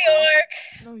not? New York,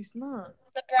 No, he's not.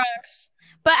 the Bronx.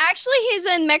 But actually, he's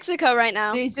in Mexico right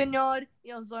now. Sí, señor.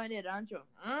 Yo soy de rancho.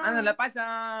 Ándale,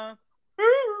 pasa.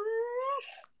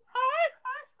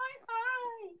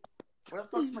 Where the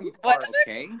fuck's my guitar? What?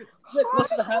 Okay.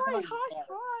 What's the half of my Hi,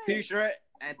 guitar? Pretty sure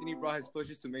Anthony brought his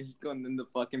pushes to Mexico, and then the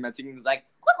fucking Mexican was like,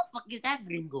 "What the fuck is that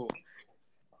gringo?"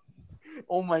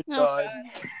 Oh my Oh, god.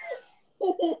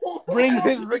 God. Brings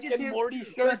his Rick Just and here- Morty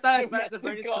shirt Besides to Master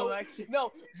Furnace Mexico. collection.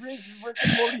 No, brings his Rick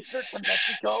and Morty shirt to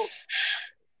Mexico.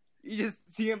 You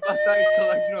just see him beside his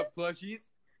collection of plushies.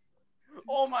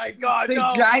 Oh my god, Big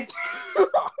no. Jack.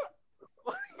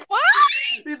 What?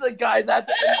 He's like, guys, I have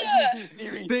to end the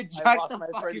series. Big I Jack lost the my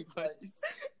fucking Freddy plushies.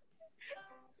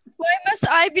 Why must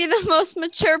I be the most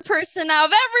mature person out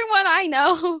of everyone I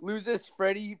know? Loses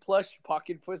Freddy plush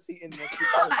pocket pussy in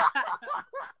Mexico.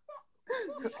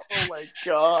 Oh my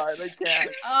god, I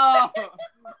can't. Oh.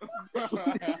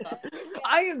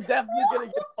 I am definitely gonna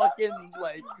get fucking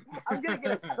I'm gonna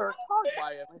get a shirt talked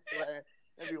by him, I swear.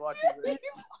 If you watching this.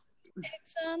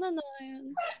 It's an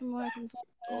annoyance from working for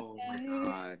Oh my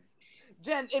god.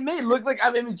 Jen, it may look like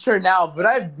I'm immature now, but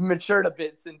I've matured a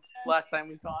bit since last time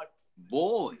we talked.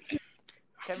 Boy.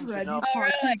 Kevin should Ready know.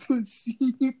 Alright. pussy.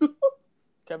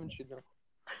 Kevin should know.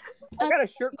 I got a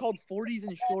shirt called 40s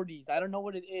and Shorties. I don't know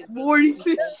what it is. but- 40s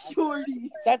and shorties.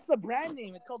 That's the brand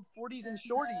name. It's called 40s and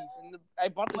Shorties. And I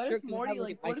bought the What shirt if 'cause it Morty, had,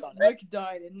 like, what an if ice on it. Rick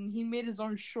died and he made his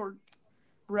own short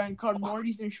brand called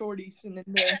Morty's and Shorties, and then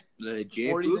there.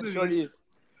 Legit. 40s and food. Shorties.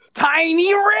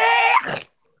 Tiny Rick!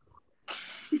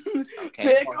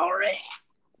 Okay. Pickle Rick.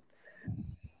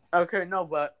 Okay, no,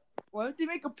 but Why would they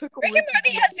make a pickle Rick Rick? and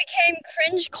Morty has become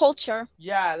cringe culture.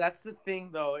 yeah, that's the thing,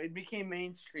 though. It became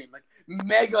mainstream, like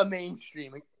mega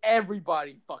mainstream. Like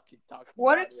everybody fucking talks.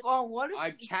 What about if? it. What if?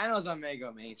 Our channels are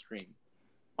mega mainstream.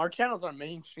 Our channels aren't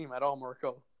mainstream at all,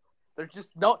 Marco? They're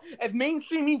just no. If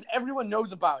mainstream means everyone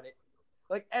knows about it,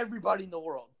 like everybody in the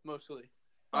world, mostly.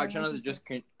 Our channels are just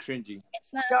cringy.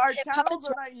 It's not. Yeah, our hip hop, channels it's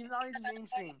are not even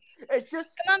mainstream. It's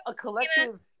just Come on, a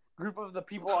collective group of the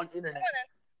people on internet.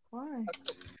 Why?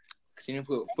 Cause you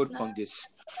put foot not. fungus.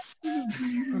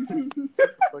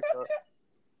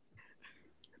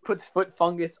 Puts foot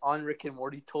fungus on Rick and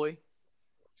Morty toy.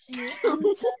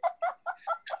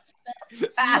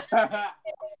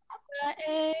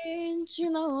 Ain't you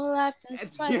know life is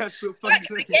It's fine. yes, foot Rick,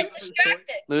 fungus. get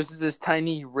distracted. This is this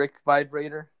tiny Rick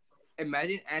vibrator.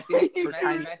 Imagine Anthony.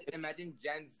 Pretend. Imagine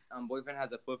Jen's boyfriend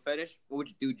has a foot fetish. What would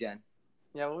you do, Jen?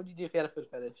 Yeah, what would you do if you had a foot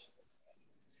fetish?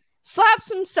 Slap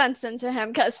some sense into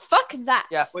him, cause fuck that.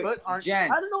 Yeah, Wait, foot aren't.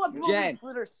 Jen, I don't know what people Jen. think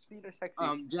feet are sexy.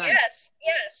 Jen.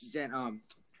 Yes. Jen.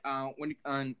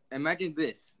 When imagine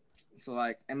this. So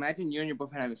like, imagine you and your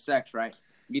boyfriend having sex, right?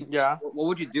 Yeah. What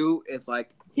would you do if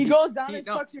like He goes down he- and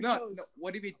no, sucks your no, toes. no.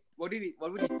 What would he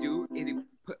do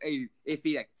if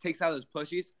he like takes out his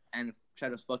plushies and try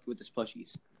to fuck you with his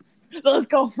plushies? Let's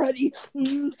go, Freddy.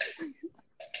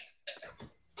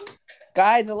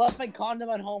 Guys, I left my condom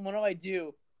at home. What do I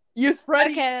do? Use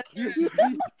Freddy. Okay. Use You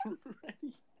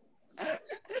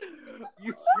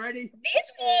ready?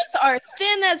 These walls are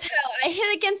thin as hell. I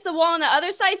hit against the wall on the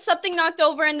other side. Something knocked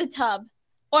over in the tub,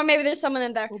 or maybe there's someone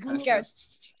in there. I'm scared.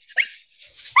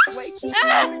 Wait.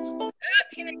 Ah!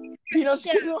 Peanut. Peanuts.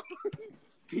 Shit.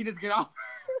 Penis, get off.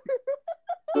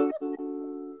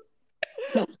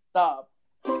 Stop.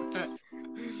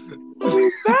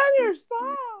 Better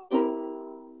stop.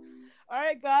 All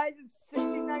right, guys, it's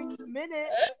 69th minute.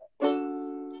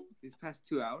 These past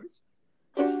 2 hours.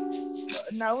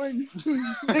 Now we're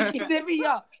Sticky stiffy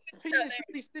ya. Penis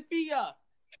sticky stiffy ya.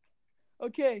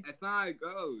 okay. That's not how it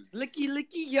goes. Licky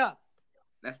licky ya.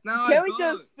 That's not Can how we it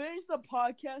goes. just finish the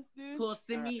podcast, dude? Pull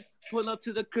me, pull up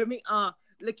to the crib,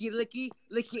 licky, licky,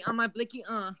 licky on my blicky,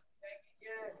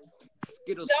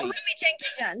 Skittles Don't face. have me janky,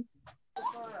 Jen.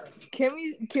 Can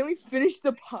we finish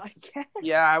the podcast?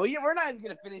 Yeah, we're not even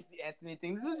gonna finish the Anthony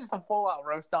thing. This was just a full out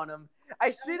roast on him. I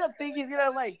straight up think he's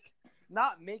gonna like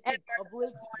not make it public,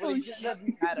 but he's gonna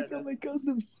be mad at us. my God,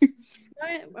 the views.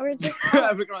 We're just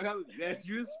That's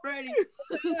you, Freddy.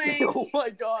 Oh my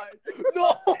God!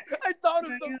 No, I thought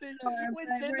of something. Wait,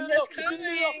 Jen, We're no, just no, no,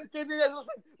 no, no. Okay,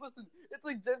 listen. It's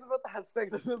like Jen's about to have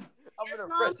sex. I'm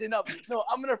gonna freshen up. No,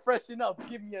 I'm gonna freshen up.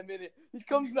 Give me a minute. He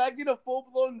comes back in a full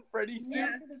blown Freddy suit.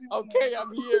 Okay,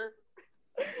 I'm here.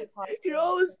 You know,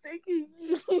 I was thinking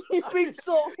he makes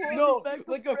so hard. No, back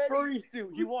like to a Freddy. furry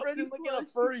suit. He walks Freddy in like in a plush.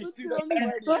 furry He puts suit. it on Like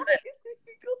his Freddy. back.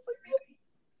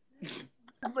 He goes like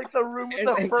I'm like the room with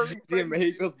the furry. Jim, Freddy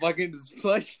he suit. goes fucking this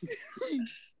plush.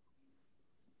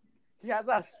 He has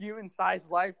a human-sized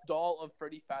life doll of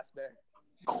Freddy Fazbear.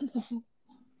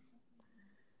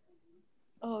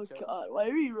 Oh God, why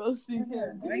are you roasting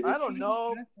him? I don't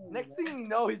know. Next thing you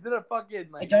know, he's gonna fucking Hey,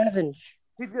 like. Donovan,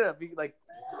 He's gonna be like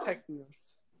texting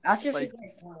us. ask your Like-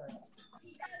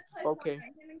 Okay.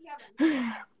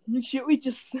 Should we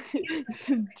just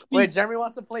Wait, Jeremy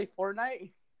wants to play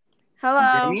Fortnite? Hello.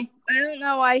 Jeremy? I don't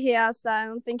know why he asked that. I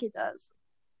don't think he does.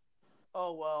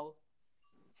 Oh well.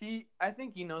 I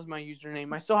think he knows my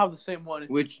username. I still have the same one.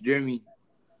 Which Jeremy?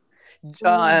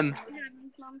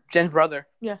 Jen's brother.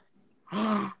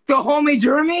 The homie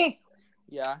Jeremy?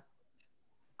 Yeah.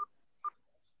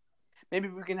 Maybe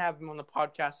we can have him on the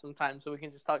podcast sometime so we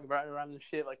can just talk about random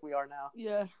shit like we are now.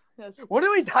 Yeah, that's What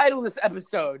do we title this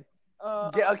episode?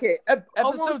 Okay, episode 2.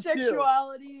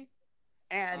 homosexuality.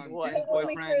 And what? Jen's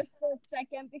boyfriend. for a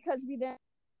second because we didn't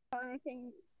know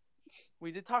anything.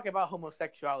 We did talk about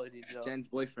homosexuality though. Jen's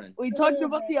boyfriend. We talked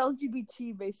about the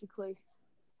LGBT basically.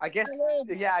 I guess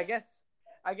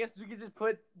I guess we could just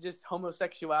put just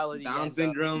homosexuality. Down and,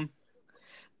 syndrome.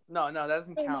 No, that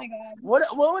doesn't Oh count. my God.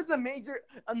 What was the major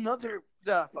another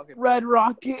fucking Red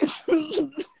Rocket.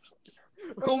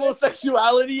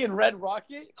 homosexuality and Red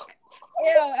Rocket?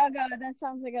 Ew, oh God, that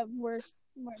sounds like a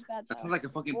bad That time. sounds like a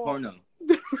fucking porno.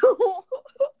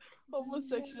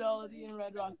 Homosexuality and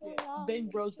Red Rocket.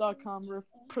 Bangbros.com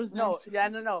represents.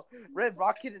 No. Red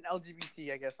Rocket and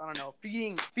LGBT, I guess. I don't know.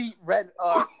 Feet red.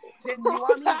 Jen,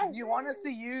 do you want us to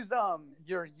use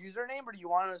your username or do you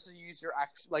want us to use your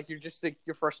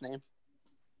your first name?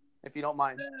 If you don't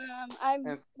mind. I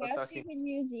Yeah, that's guess you asking. can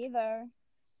use either.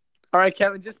 All right,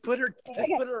 Kevin, just put her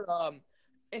Okay.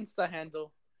 Insta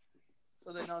handle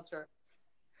so they know it's her.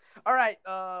 All right,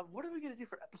 what are we gonna do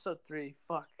for episode 3?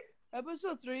 Fuck.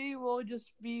 Episode 3, we'll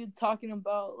just be talking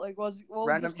about we'll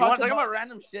Random. just You want talk to talk about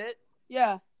random shit?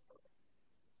 Yeah,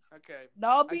 Okay.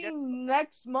 that'll I be guess-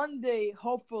 next Monday,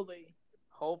 hopefully.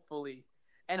 Hopefully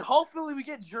we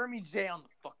get Jeremy J on the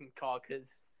fucking call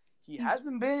because he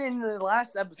hasn't been in the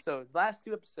last 2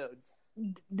 episodes.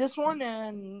 This one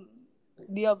and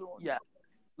the other one. Yeah,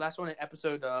 last one in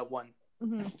episode 1.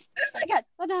 Mhm. Oh my God,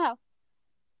 what the hell?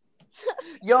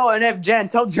 Yo, and if Jen,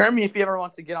 tell Jeremy if he ever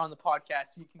wants to get on the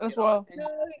podcast, we can As get well. on.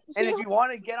 And if you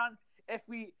want to get on,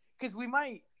 because we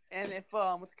might, and if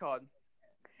what's it called?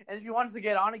 And if you want us to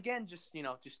get on again, just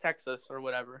text us or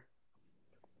whatever.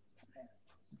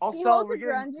 Also, He holds a we're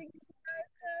grudge getting, against you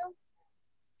guys,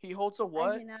 he holds a though, as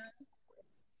what? you know.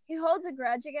 He holds a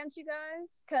grudge against you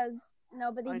guys because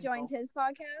nobody I joined know. his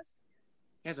podcast.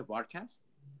 He has a podcast?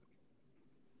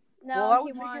 No, Well, I he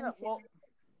was making wants to.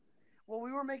 well,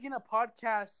 we were making a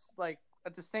podcast like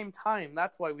at the same time.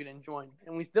 That's why we didn't join,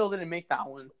 and we still didn't make that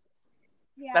one.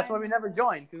 Yeah, That's I why we know. never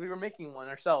joined because we were making one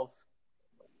ourselves.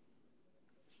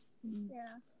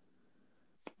 Yeah.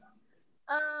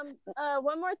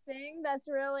 One more thing that's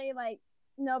really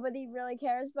nobody really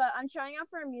cares, but I'm trying out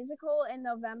for a musical in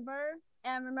November.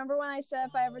 And remember when I said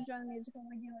if I ever join a musical,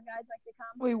 would you guys like to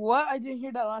come? Wait, what? I didn't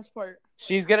hear that last part.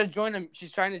 She's gonna join him.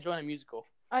 She's trying to join a musical.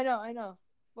 I know.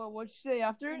 But what'd you say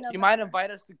after? No. You might invite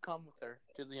us to come with her,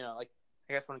 because I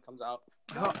guess when it comes out.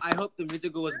 I hope the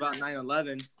musical was about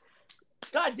 9/11.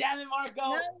 God damn it, Marco!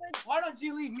 No, it's- Why don't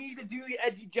you leave me to do the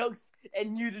edgy jokes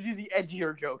and you to do the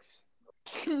edgier jokes?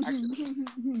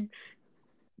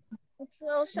 It's a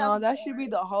little No, shop. that should be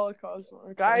the Holocaust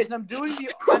one. Guys, I'm doing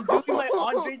my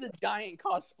Andre the Giant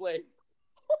cosplay.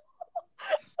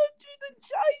 Andre the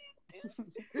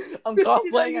Giant. I'm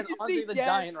cosplaying You as can Andre see the Jen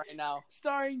Giant right now.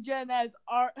 Starring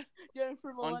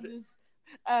Jennifer Melendez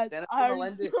as Jennifer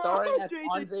Melendez starring as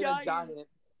Andre the Giant.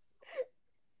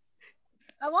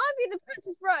 I want to be the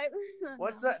Princess Bride.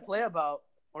 What's that play about?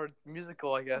 Or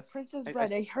musical, I guess. Princess I-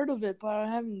 Bride. I heard of it, but I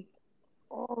haven't.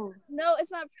 Oh, No,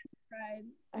 it's not Princess Bride.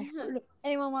 I heard.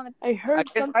 Anyone want to? I heard I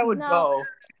guess something. I would No. go.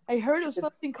 I heard of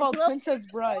something called Little Princess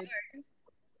Bride.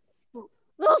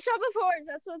 Little Shop of Horrors.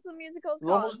 That's what the musical's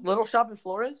called. Little Shop in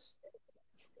Flores?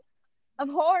 Of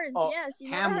Hordes, Oh, yes.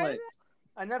 You never heard of Hamlet. it?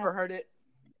 I never heard it.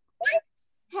 What?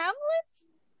 Hamlet?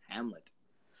 Hamlet.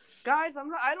 Guys,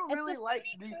 I don't It's really a like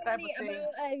funny these type comedy of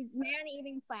things. about a man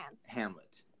eating plants. Hamlet.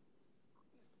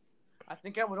 I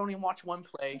think I would only watch one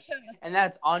play, Show us. and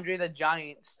that's Andre the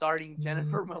Giant starring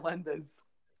Jennifer Melendez.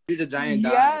 He's a giant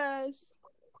died. Yes.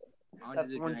 Andre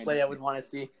That's the one Giant play I died. would want to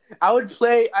see. I would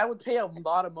pay a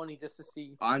lot of money just to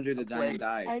see. Andre the play. Giant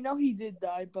died. I know he did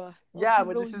die, but Yeah,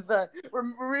 but this is we're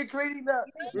recreating the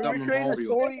Memorial.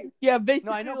 story. yeah, No,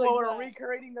 basically. I know, like but we're that.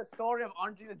 recreating the story of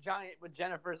Andre the Giant with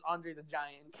Jennifer's Andre the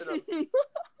Giant instead of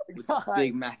With this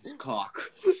big massive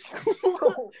cock.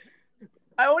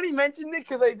 I only mentioned it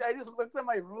because I just looked at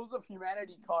my Rules of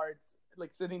Humanity cards,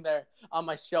 like sitting there on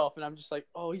my shelf, and I'm just like,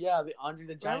 oh yeah, the Andre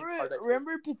the Giant card.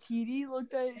 Remember Petiti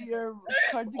looked at your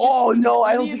cards? Oh against no,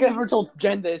 I don't humanity think I and- ever told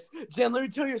Jen this. Jen, let me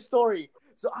tell you a story.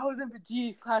 So I was in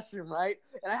Petiti's classroom, right?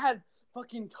 And I had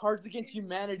fucking Cards Against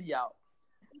Humanity out.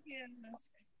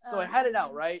 So I had it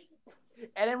out, right?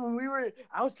 And then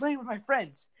I was playing with my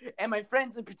friends. And my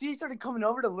friends and Petit started coming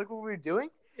over to look what we were doing.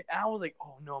 And I was like,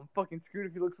 oh no, I'm fucking screwed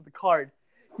if he looks at the card.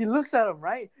 He looks at him,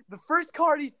 right? The first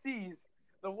card he sees,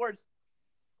 the words.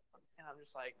 And I'm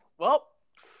just like, well,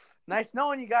 nice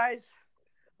knowing you guys.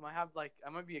 I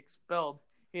might be expelled.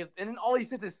 And then all he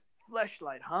says is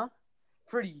fleshlight, huh?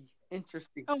 Pretty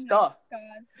interesting Oh my stuff.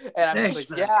 God. And I'm just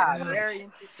like, Fleshlight. yeah, very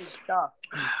interesting stuff.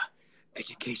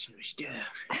 Educational stuff.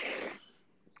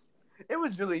 It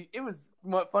was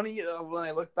funny when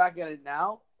I look back at it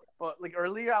now. But like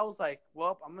earlier, I was like,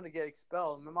 well, I'm going to get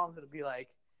expelled. And my mom's going to be like,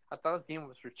 I thought this game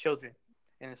was for children.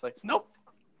 And it's like, nope.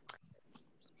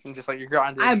 And just like you're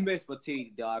grounded. I miss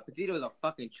Petiti, dog. Petiti was a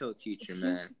fucking chill teacher,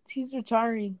 man. He's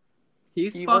retiring.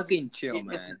 He's He fucking chill, he-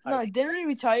 man. No, didn't he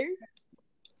retire?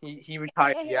 He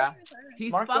retired, yeah.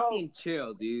 He's Marco- fucking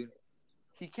chill, dude.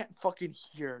 He can't fucking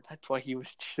hear. That's why he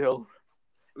was chill.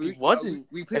 We wasn't,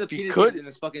 We played the if he penis could. game in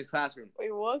this fucking classroom.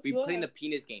 Wait, what's We that? played the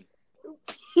penis game.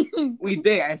 We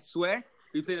did, I swear.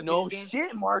 We played the No penis game.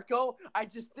 shit, Marco. I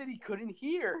just said he couldn't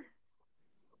hear.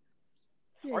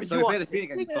 Yeah, Are So you we played the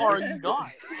penis game. autistic or are you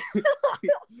not?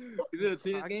 We did the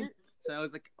penis game. So it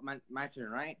was like my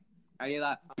turn, right? I get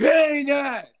like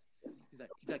penis.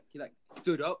 He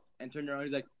stood up and turned around.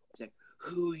 He's like,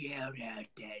 who yelled out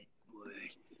that word?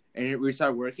 And we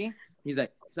started working. He's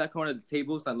like, started coming to the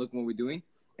table, started looking what we're doing.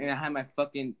 And I had my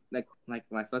fucking like my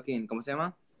fucking ¿cómo se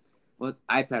llama? Well,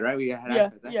 iPad, right? We had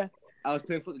iPads, right? yeah. I was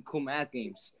playing fucking cool math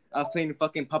games. I was playing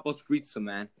fucking Papa's Frieza,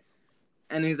 man.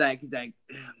 And he's like, oh, man,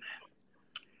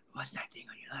 what's that thing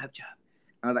on your laptop?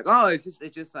 I was like, oh, it's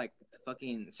just like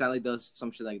fucking Sally does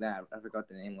some shit like that. I forgot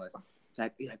the name was. He's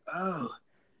like, oh,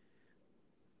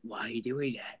 why are you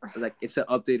doing that? I was like, it's an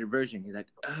updated version. He's like,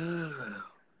 oh,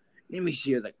 let me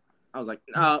see. I was like,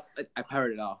 no, I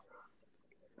powered it off.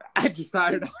 I just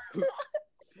powered it off.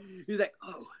 He's like,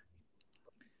 oh.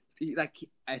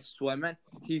 I swear, man,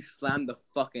 he slammed the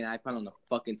fucking iPad on the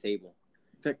fucking table.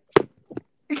 He's like,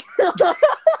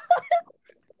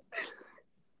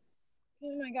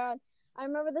 Oh my God. I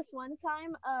remember this one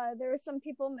time, there were some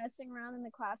people messing around in the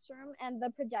classroom and the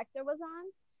projector was on.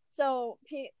 So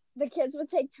the kids would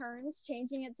take turns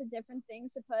changing it to different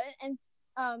things to put.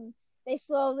 And they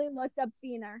slowly looked up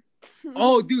Beaner.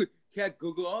 oh, dude, he had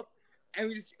Google up. And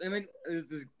there's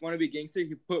this wannabe gangster.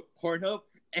 He put Pornhub.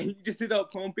 And you just see the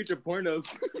porn picture Pornhub.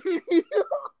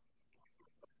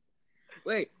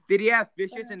 Wait, did he have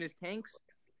fishes in his tanks?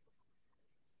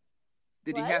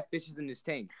 Did he What? have fishes in his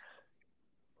tank?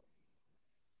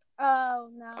 Oh,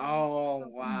 no. Oh,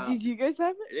 wow. Did you guys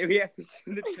have it? We have fishes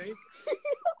in the tank.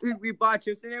 we bought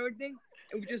chips and everything.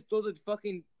 And we just throw the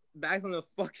fucking bags on the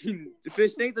fucking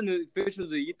fish tanks. And the fish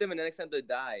will eat them. And the next time they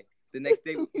die. The next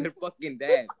day, they're fucking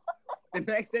dead. The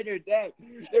next day, they're dead.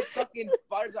 Their fucking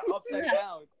bodies are upside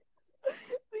down.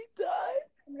 They died.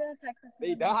 I'm going to text him.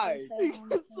 They died. So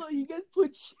you guys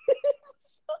put chips.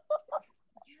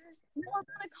 No, I'm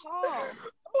going to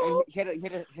call. And he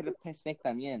had a pet snake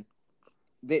también.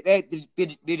 Did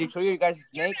he show you guys the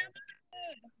snake?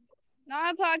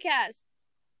 Not a podcast.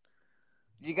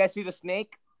 Did you guys see the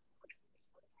snake?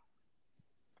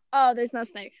 Oh, there's no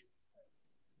snake.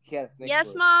 He had a snake.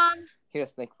 Yes, for us. Mom. He had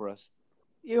a snake for us.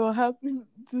 Yeah, what happened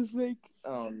to snake?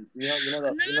 You know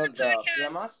the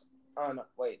llamas? Oh no,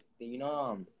 wait. You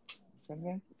know what's that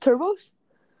again? Turbos?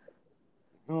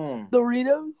 Hmm.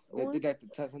 Doritos? They got the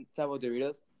type of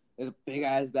Doritos. There's a big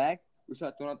ass bag. We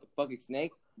started throwing out the fucking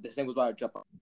snake. The snake was about to jump up.